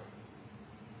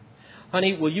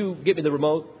 Honey, will you get me the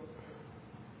remote?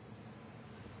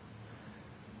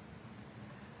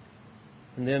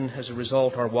 And then, as a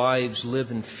result, our wives live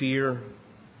in fear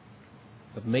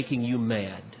of making you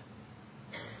mad.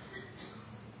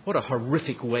 What a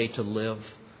horrific way to live.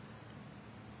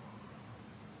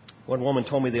 One woman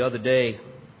told me the other day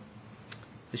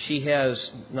that she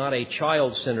has not a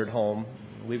child-centered home.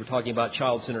 We were talking about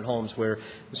child-centered homes where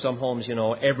in some homes,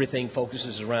 everything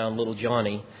focuses around little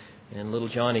Johnny. And little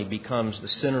Johnny becomes the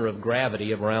center of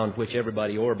gravity around which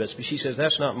everybody orbits. But she says,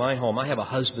 that's not my home. I have a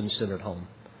husband-centered home.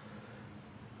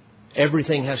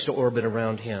 Everything has to orbit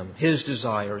around him, his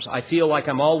desires. I feel like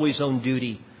I'm always on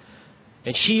duty.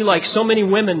 And she, like so many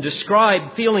women,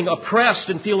 described feeling oppressed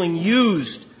and feeling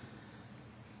used.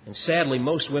 And sadly,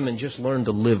 most women just learn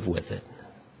to live with it.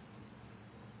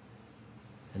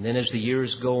 And then as the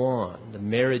years go on, the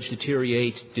marriage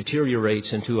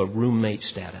deteriorates into a roommate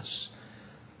status.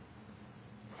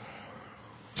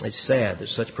 It's sad that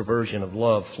such perversion of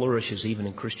love flourishes even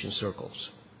in Christian circles.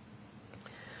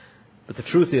 But the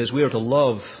truth is, we are to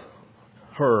love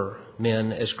her,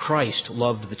 men, as Christ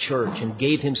loved the church and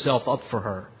gave Himself up for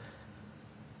her.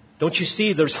 Don't you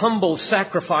see, there's humble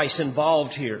sacrifice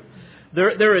involved here.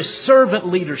 There is servant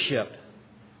leadership.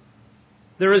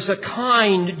 There is a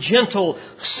kind, gentle,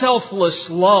 selfless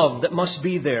love that must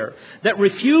be there, that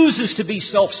refuses to be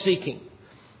self-seeking.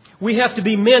 We have to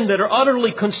be men that are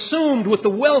utterly consumed with the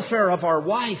welfare of our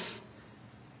wife.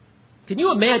 Can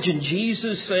you imagine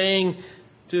Jesus saying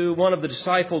to one of the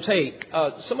disciples, hey,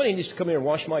 somebody needs to come here and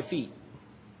wash my feet.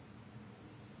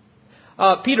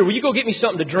 Peter, will you go get me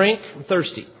something to drink? I'm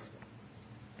thirsty.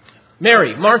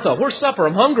 Mary, Martha, where's supper?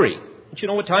 I'm hungry. Don't you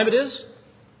know what time it is?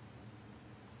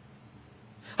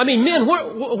 I mean, men,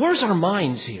 where's our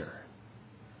minds here?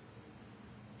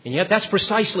 And yet that's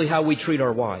precisely how we treat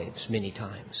our wives many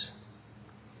times.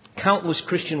 Countless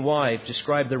Christian wives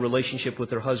describe their relationship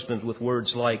with their husbands with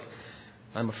words like,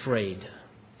 I'm afraid.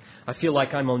 I feel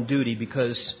like I'm on duty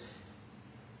because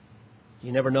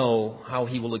you never know how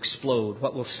he will explode,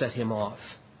 what will set him off.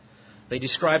 They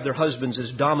describe their husbands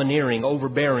as domineering,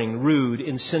 overbearing, rude,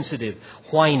 insensitive,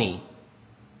 whiny.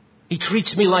 He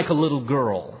treats me like a little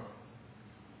girl.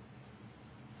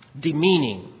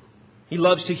 Demeaning. He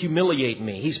loves to humiliate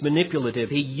me. He's manipulative.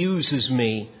 He uses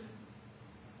me.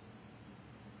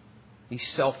 He's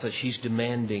selfish. He's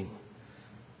demanding.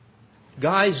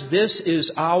 Guys, this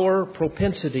is our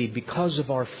propensity because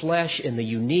of our flesh and the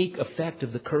unique effect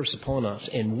of the curse upon us,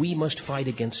 and we must fight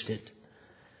against it.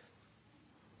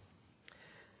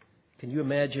 Can you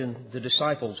imagine the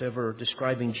disciples ever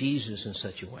describing Jesus in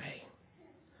such a way?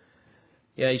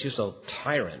 Yeah, he's just a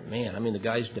tyrant, man. I mean, the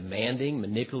guy's demanding,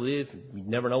 manipulative. You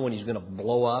never know when he's going to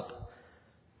blow up.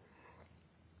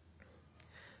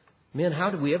 Men, how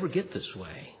did we ever get this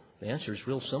way? The answer is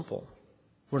real simple.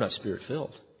 We're not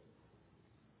Spirit-filled.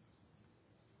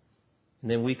 And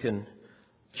then we can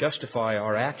justify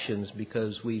our actions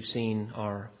because we've seen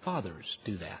our fathers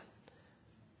do that.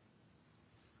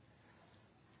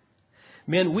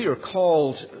 Men, we are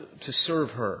called to serve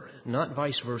her, not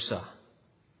vice versa.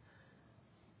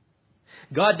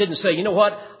 God didn't say, you know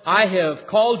what, I have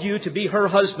called you to be her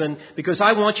husband because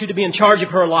I want you to be in charge of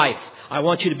her life. I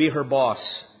want you to be her boss.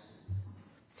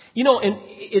 You know, and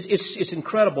it's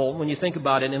incredible when you think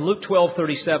about it. In Luke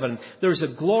 12:37, there's a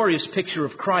glorious picture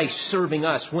of Christ serving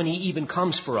us when He even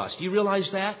comes for us. Do you realize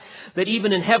that? That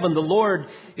even in heaven, the Lord,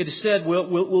 it is said,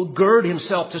 will gird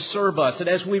Himself to serve us. And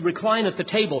as we recline at the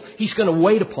table, He's going to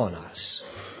wait upon us.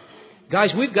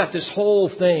 Guys, we've got this whole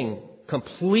thing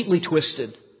completely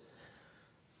twisted.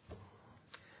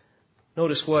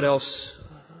 Notice what else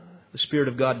the Spirit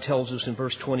of God tells us in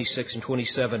verse 26 and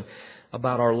 27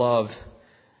 about our love.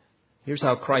 Here's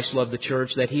how Christ loved the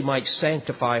church, that He might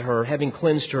sanctify her, having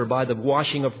cleansed her by the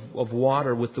washing of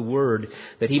water with the Word,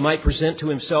 that He might present to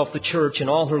Himself the church in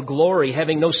all her glory,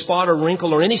 having no spot or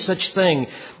wrinkle or any such thing,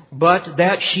 but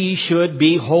that she should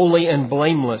be holy and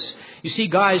blameless. You see,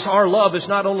 guys, our love is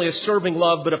not only a serving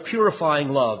love, but a purifying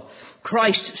love.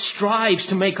 Christ strives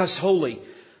to make us holy,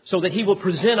 so that He will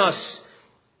present us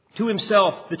to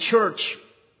Himself, the church,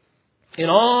 in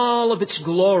all of its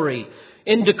glory.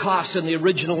 Indikos in the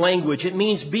original language. It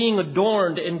means being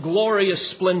adorned in glorious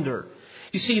splendor.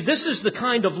 You see, this is the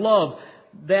kind of love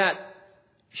that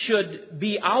should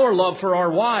be our love for our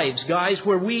wives, guys,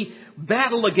 where we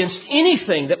battle against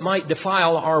anything that might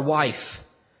defile our wife.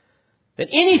 That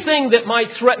anything that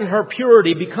might threaten her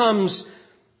purity becomes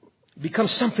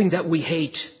something that we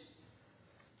hate.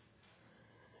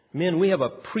 Men, we have a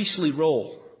priestly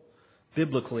role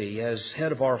biblically as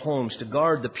head of our homes to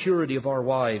guard the purity of our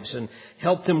wives and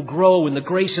help them grow in the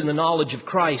grace and the knowledge of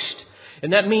Christ.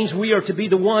 And that means we are to be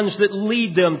the ones that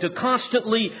lead them, to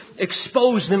constantly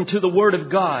expose them to the Word of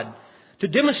God, to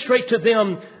demonstrate to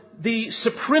them the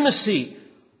supremacy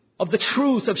of the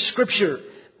truth of Scripture,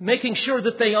 making sure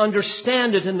that they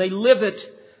understand it and they live it,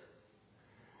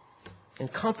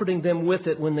 and comforting them with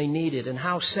it when they need it. And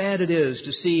how sad it is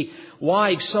to see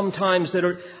wives sometimes that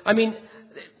are,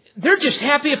 they're just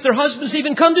happy if their husbands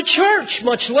even come to church,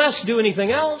 much less do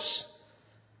anything else.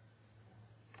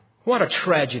 What a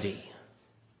tragedy.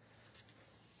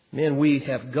 Men, we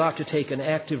have got to take an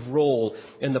active role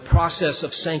in the process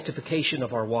of sanctification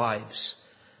of our wives.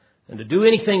 And to do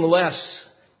anything less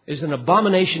is an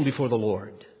abomination before the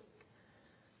Lord.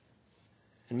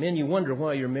 And men, you wonder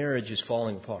why your marriage is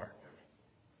falling apart.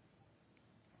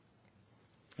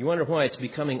 You wonder why it's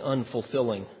becoming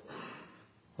unfulfilling.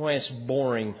 Why it's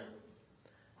boring.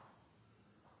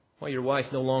 Why your wife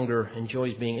no longer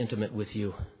enjoys being intimate with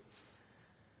you.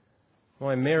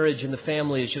 Why marriage and the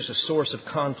family is just a source of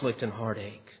conflict and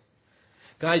heartache.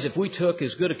 Guys, if we took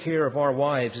as good a care of our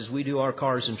wives as we do our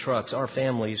cars and trucks, our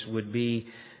families would be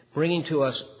bringing to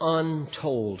us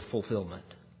untold fulfillment.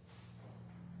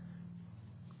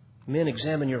 Men,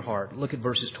 examine your heart. Look at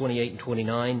verses 28 and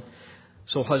 29.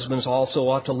 So husbands also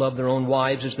ought to love their own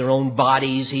wives as their own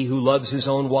bodies. He who loves his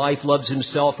own wife loves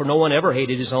himself, for no one ever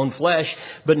hated his own flesh,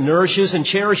 but nourishes and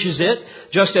cherishes it,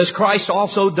 just as Christ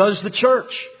also does the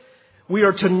church. We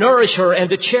are to nourish her and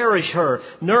to cherish her.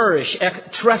 Nourish,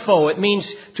 trepho, it means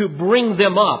to bring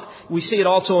them up. We see it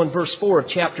also in verse 4 of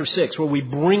chapter 6, where we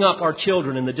bring up our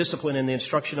children in the discipline and the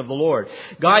instruction of the Lord.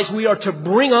 Guys, we are to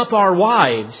bring up our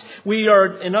wives. We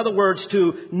are, in other words,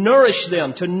 to nourish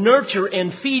them, to nurture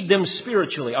and feed them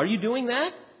spiritually. Are you doing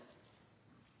that?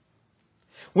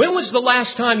 When was the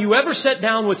last time you ever sat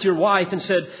down with your wife and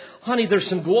said, honey, there's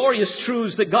some glorious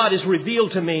truths that God has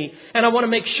revealed to me, and I want to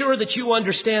make sure that you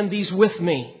understand these with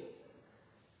me.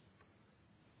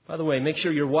 By the way, make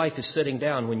sure your wife is sitting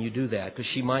down when you do that, because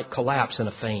she might collapse in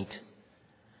a faint.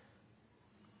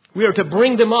 We are to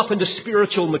bring them up into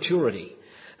spiritual maturity.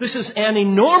 This is an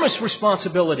enormous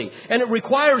responsibility, and it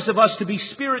requires of us to be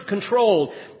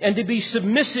spirit-controlled and to be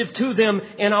submissive to them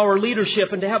in our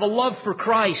leadership and to have a love for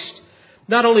Christ.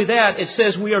 Not only that, it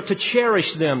says we are to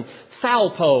cherish them.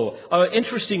 Thalpo, an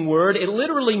interesting word. It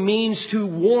literally means to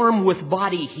warm with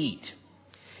body heat.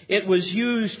 It was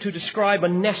used to describe a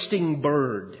nesting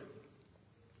bird.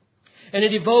 And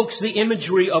it evokes the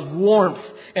imagery of warmth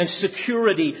and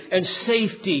security and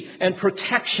safety and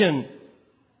protection,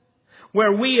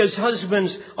 where we as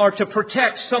husbands are to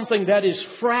protect something that is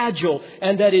fragile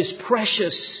and that is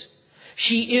precious.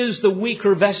 She is the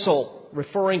weaker vessel,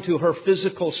 referring to her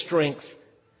physical strength.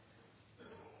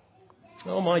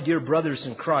 Oh, my dear brothers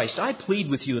in Christ, I plead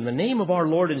with you in the name of our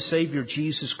Lord and Savior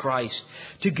Jesus Christ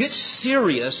to get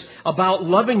serious about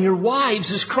loving your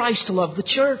wives as Christ loved the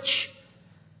church.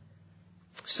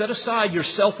 Set aside your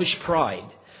selfish pride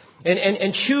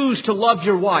and choose to love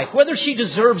your wife, whether she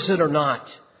deserves it or not.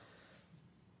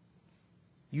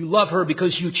 You love her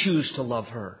because you choose to love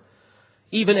her.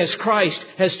 Even as Christ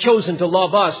has chosen to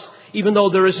love us, even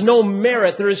though there is no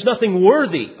merit, there is nothing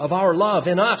worthy of our love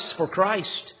in us for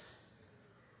Christ.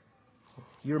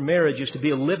 Your marriage is to be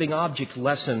a living object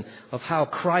lesson of how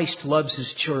Christ loves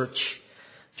His church.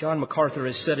 John MacArthur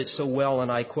has said it so well,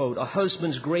 and I quote, "A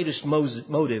husband's greatest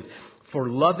motive for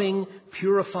loving,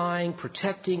 purifying,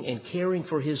 protecting, and caring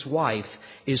for his wife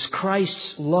is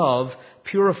Christ's love,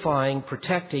 purifying,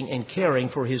 protecting, and caring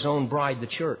for His own bride, the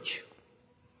church."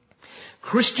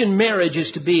 Christian marriage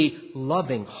is to be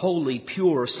loving, holy,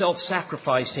 pure,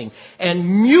 self-sacrificing,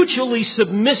 and mutually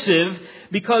submissive,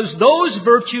 because those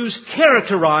virtues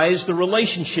characterize the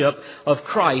relationship of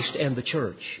Christ and the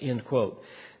church. End quote.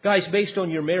 Guys, based on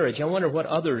your marriage, I wonder what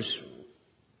others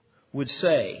would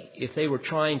say if they were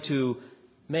trying to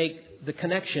make the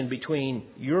connection between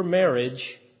your marriage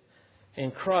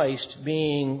and Christ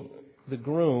being the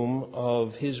groom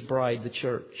of His bride, the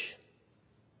church.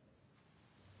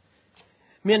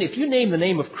 Men, if you name the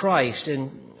name of Christ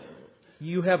and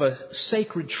you have a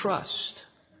sacred trust,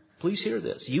 please hear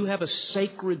this. You have a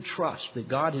sacred trust that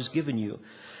God has given you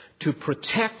to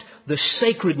protect the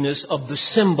sacredness of the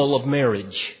symbol of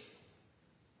marriage.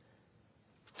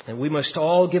 And we must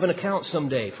all give an account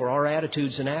someday for our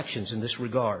attitudes and actions in this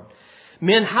regard.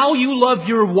 Men, how you love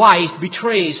your wife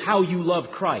betrays how you love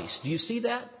Christ. Do you see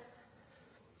that?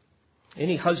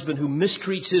 Any husband who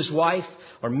mistreats his wife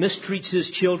or mistreats his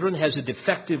children has a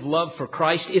defective love for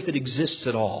Christ, if it exists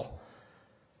at all.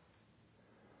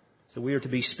 So we are to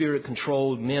be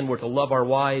spirit-controlled. Men, we're to love our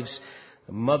wives,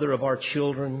 the mother of our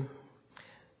children.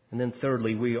 And then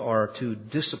thirdly, we are to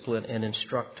discipline and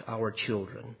instruct our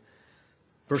children.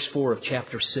 Verse 4 of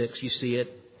chapter 6, you see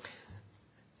it.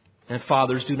 "And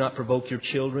fathers, do not provoke your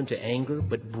children to anger,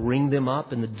 but bring them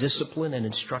up in the discipline and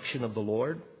instruction of the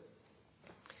Lord."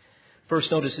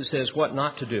 First, notice it says what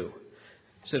not to do.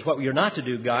 It says what you're not to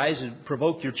do, guys, is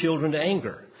provoke your children to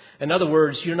anger. In other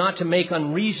words, you're not to make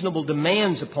unreasonable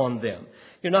demands upon them.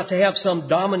 You're not to have some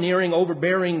domineering,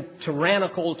 overbearing,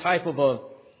 tyrannical type of a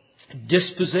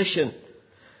disposition.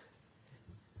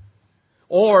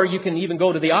 Or you can even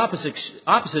go to the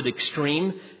opposite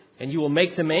extreme, and you will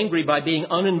make them angry by being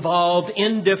uninvolved,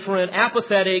 indifferent,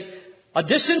 apathetic, a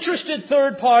disinterested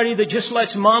third party that just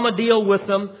lets mama deal with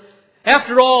them.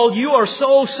 After all, you are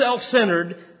so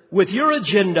self-centered with your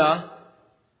agenda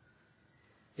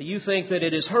that you think that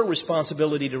it is her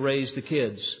responsibility to raise the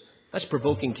kids. That's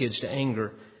provoking kids to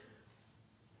anger.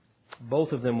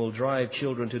 Both of them will drive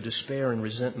children to despair and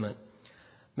resentment.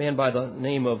 A man by the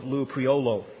name of Lou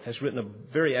Priolo has written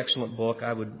a very excellent book.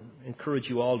 I would encourage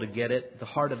you all to get it, The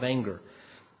Heart of Anger.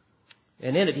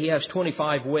 And in it, he has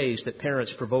 25 ways that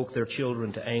parents provoke their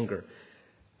children to anger.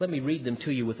 Let me read them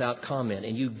to you without comment,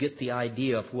 and you get the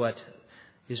idea of what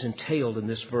is entailed in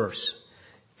this verse.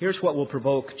 Here's what will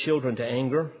provoke children to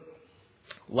anger: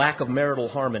 lack of marital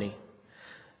harmony.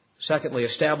 Secondly,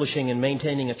 establishing and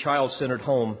maintaining a child-centered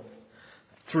home.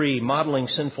 3, modeling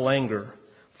sinful anger.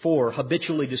 4,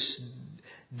 habitually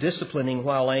disciplining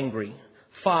while angry.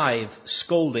 5,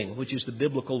 scolding, which is the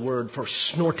biblical word for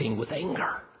snorting with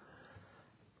anger.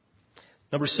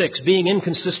 Number 6, being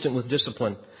inconsistent with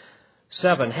discipline.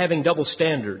 7, having double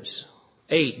standards.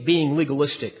 8, being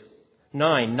legalistic.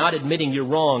 9, not admitting you're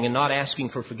wrong and not asking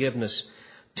for forgiveness.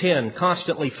 10,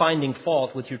 constantly finding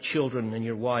fault with your children and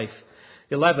your wife.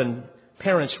 11,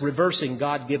 parents reversing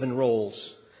God-given roles.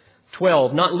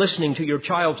 12, not listening to your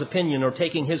child's opinion or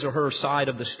taking his or her side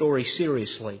of the story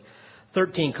seriously.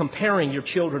 13, comparing your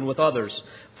children with others.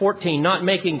 14, not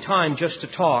making time just to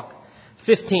talk.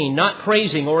 15, not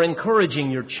praising or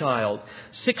encouraging your child.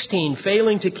 16,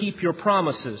 failing to keep your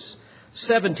promises.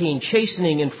 17,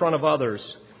 chastening in front of others.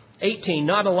 18,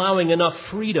 not allowing enough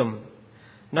freedom.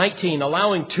 19,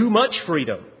 allowing too much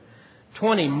freedom.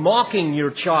 20, mocking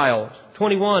your child.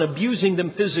 21, abusing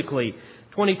them physically.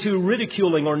 22,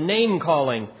 ridiculing or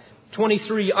name-calling.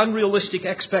 23, unrealistic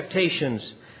expectations.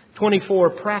 24,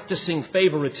 practicing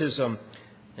favoritism.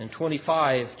 And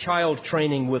 25, child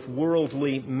training with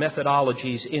worldly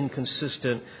methodologies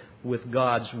inconsistent with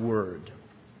God's Word.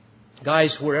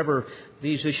 Guys, wherever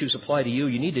these issues apply to you,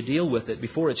 you need to deal with it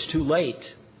before it's too late.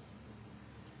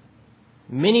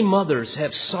 Many mothers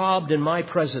have sobbed in my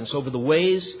presence over the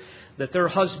ways that their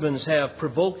husbands have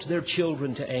provoked their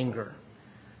children to anger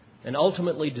and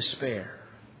ultimately despair.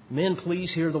 Men,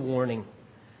 please hear the warning.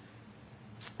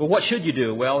 Well, what should you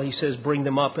do? Well, he says, bring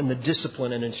them up in the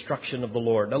discipline and instruction of the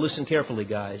Lord. Now listen carefully,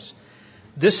 guys.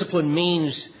 Discipline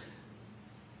means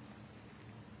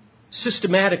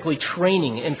systematically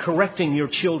training and correcting your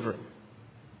children.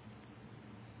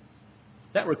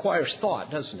 That requires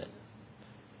thought, doesn't it?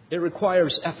 It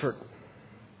requires effort.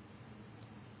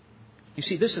 You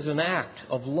see, this is an act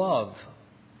of love,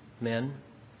 men.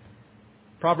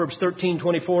 Proverbs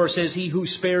 13:24 says, he who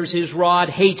spares his rod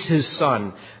hates his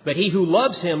son, but he who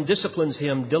loves him disciplines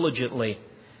him diligently.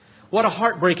 What a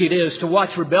heartbreak it is to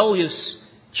watch rebellious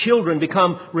children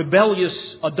become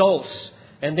rebellious adults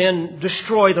and then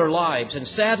destroy their lives. And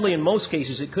sadly, in most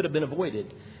cases, it could have been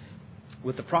avoided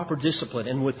with the proper discipline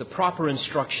and with the proper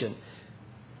instruction.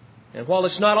 And while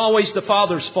it's not always the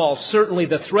father's fault, certainly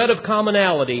the thread of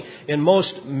commonality in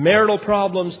most marital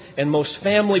problems and most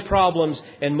family problems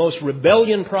and most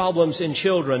rebellion problems in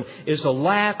children is a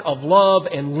lack of love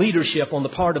and leadership on the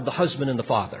part of the husband and the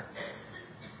father.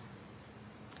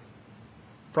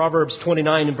 Proverbs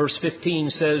 29 and verse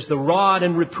 15 says, the rod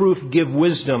and reproof give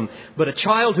wisdom, but a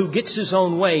child who gets his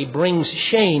own way brings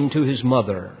shame to his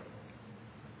mother.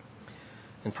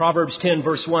 And Proverbs 10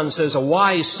 verse 1 says, a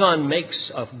wise son makes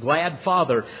a glad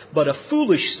father, but a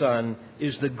foolish son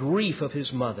is the grief of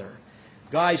his mother.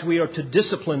 Guys, we are to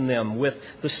discipline them with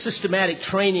the systematic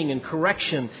training and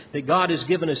correction that God has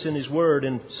given us in His Word.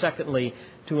 And secondly,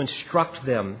 to instruct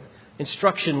them.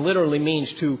 Instruction literally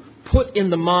means to put in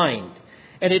the mind.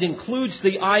 And it includes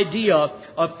the idea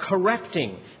of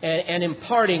correcting and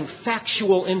imparting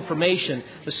factual information,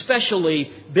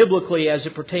 especially biblically as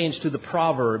it pertains to the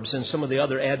Proverbs and some of the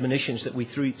other admonitions that we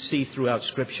see throughout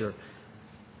Scripture.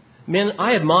 Men,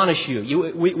 I admonish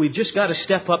you. We've just got to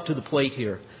step up to the plate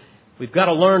here. We've got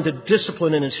to learn to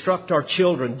discipline and instruct our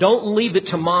children. Don't leave it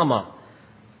to mama.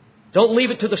 Don't leave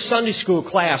it to the Sunday school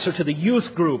class or to the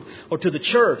youth group or to the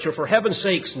church, or for heaven's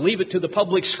sakes, leave it to the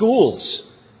public schools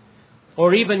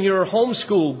or even your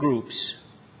homeschool groups.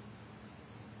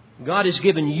 God has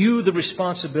given you the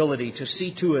responsibility to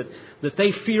see to it that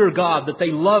they fear God, that they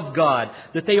love God,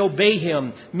 that they obey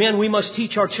Him. Men, we must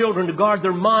teach our children to guard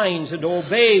their minds and to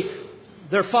obey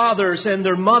their fathers and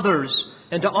their mothers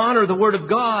and to honor the Word of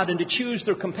God and to choose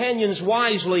their companions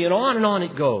wisely, and on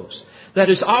it goes. That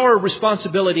is our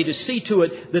responsibility to see to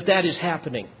it that that is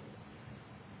happening.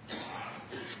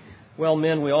 Well,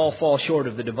 men, we all fall short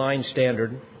of the divine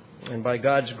standard, and by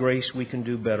God's grace we can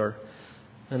do better.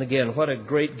 And again, what a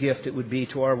great gift it would be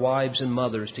to our wives and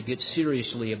mothers to get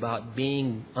seriously about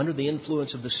being under the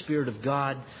influence of the Spirit of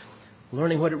God,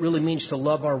 learning what it really means to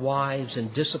love our wives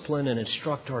and discipline and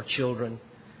instruct our children.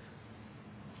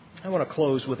 I want to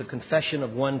close with a confession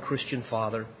of one Christian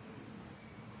father.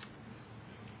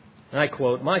 And I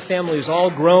quote, "My family is all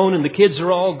grown and the kids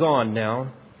are all gone now.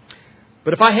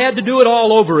 But if I had to do it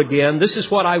all over again, this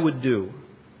is what I would do.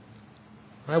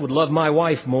 I would love my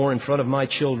wife more in front of my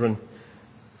children.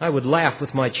 I would laugh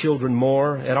with my children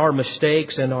more at our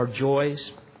mistakes and our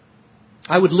joys.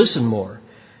 I would listen more,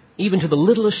 even to the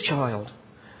littlest child.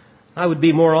 I would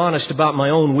be more honest about my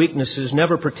own weaknesses,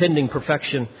 never pretending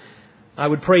perfection. I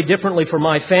would pray differently for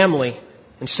my family.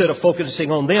 Instead of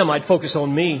focusing on them, I'd focus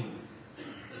on me.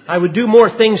 I would do more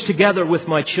things together with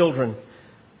my children.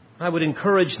 I would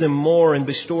encourage them more and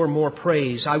bestow more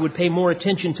praise. I would pay more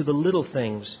attention to the little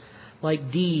things,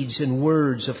 like deeds and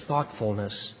words of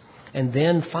thoughtfulness. And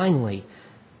then finally,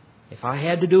 if I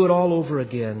had to do it all over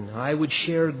again, I would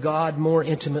share God more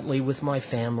intimately with my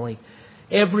family.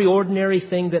 Every ordinary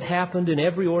thing that happened in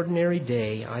every ordinary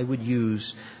day, I would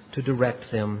use to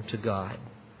direct them to God.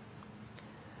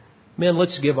 Men,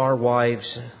 let's give our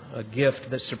wives a gift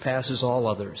that surpasses all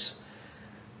others.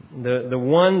 The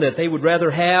one that they would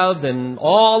rather have than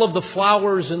all of the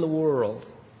flowers in the world.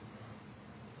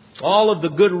 All of the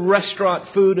good restaurant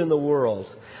food in the world.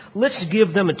 Let's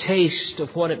give them a taste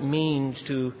of what it means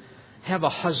to have a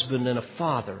husband and a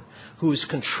father who is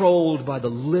controlled by the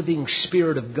living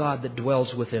Spirit of God that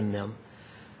dwells within them.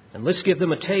 And let's give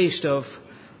them a taste of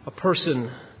a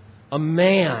person, a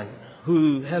man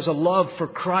who has a love for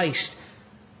Christ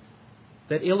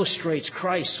that illustrates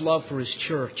Christ's love for His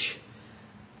church.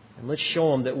 And let's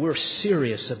show them that we're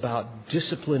serious about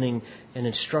disciplining and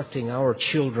instructing our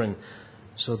children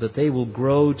so that they will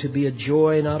grow to be a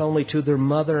joy not only to their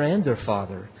mother and their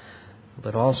father,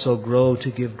 but also grow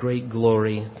to give great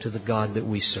glory to the God that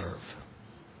we serve.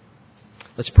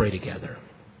 Let's pray together.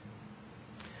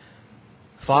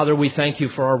 Father, we thank You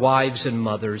for our wives and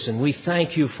mothers, and we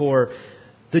thank You for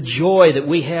the joy that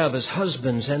we have as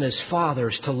husbands and as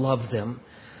fathers to love them.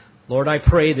 Lord, I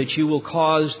pray that You will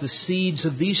cause the seeds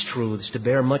of these truths to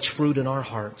bear much fruit in our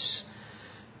hearts.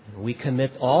 And we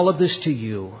commit all of this to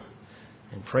You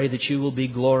and pray that You will be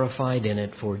glorified in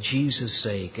it for Jesus'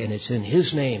 sake. And it's in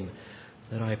His name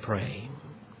that I pray.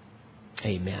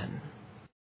 Amen.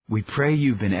 We pray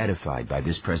you've been edified by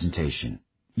this presentation.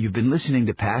 You've been listening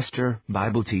to pastor,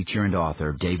 Bible teacher, and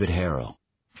author David Harrell.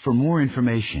 For more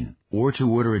information or to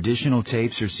order additional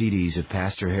tapes or CDs of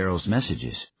Pastor Harrell's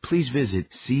messages, please visit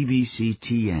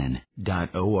cbctn.org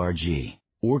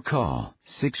or call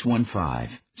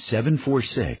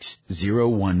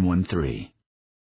 615-746-0113.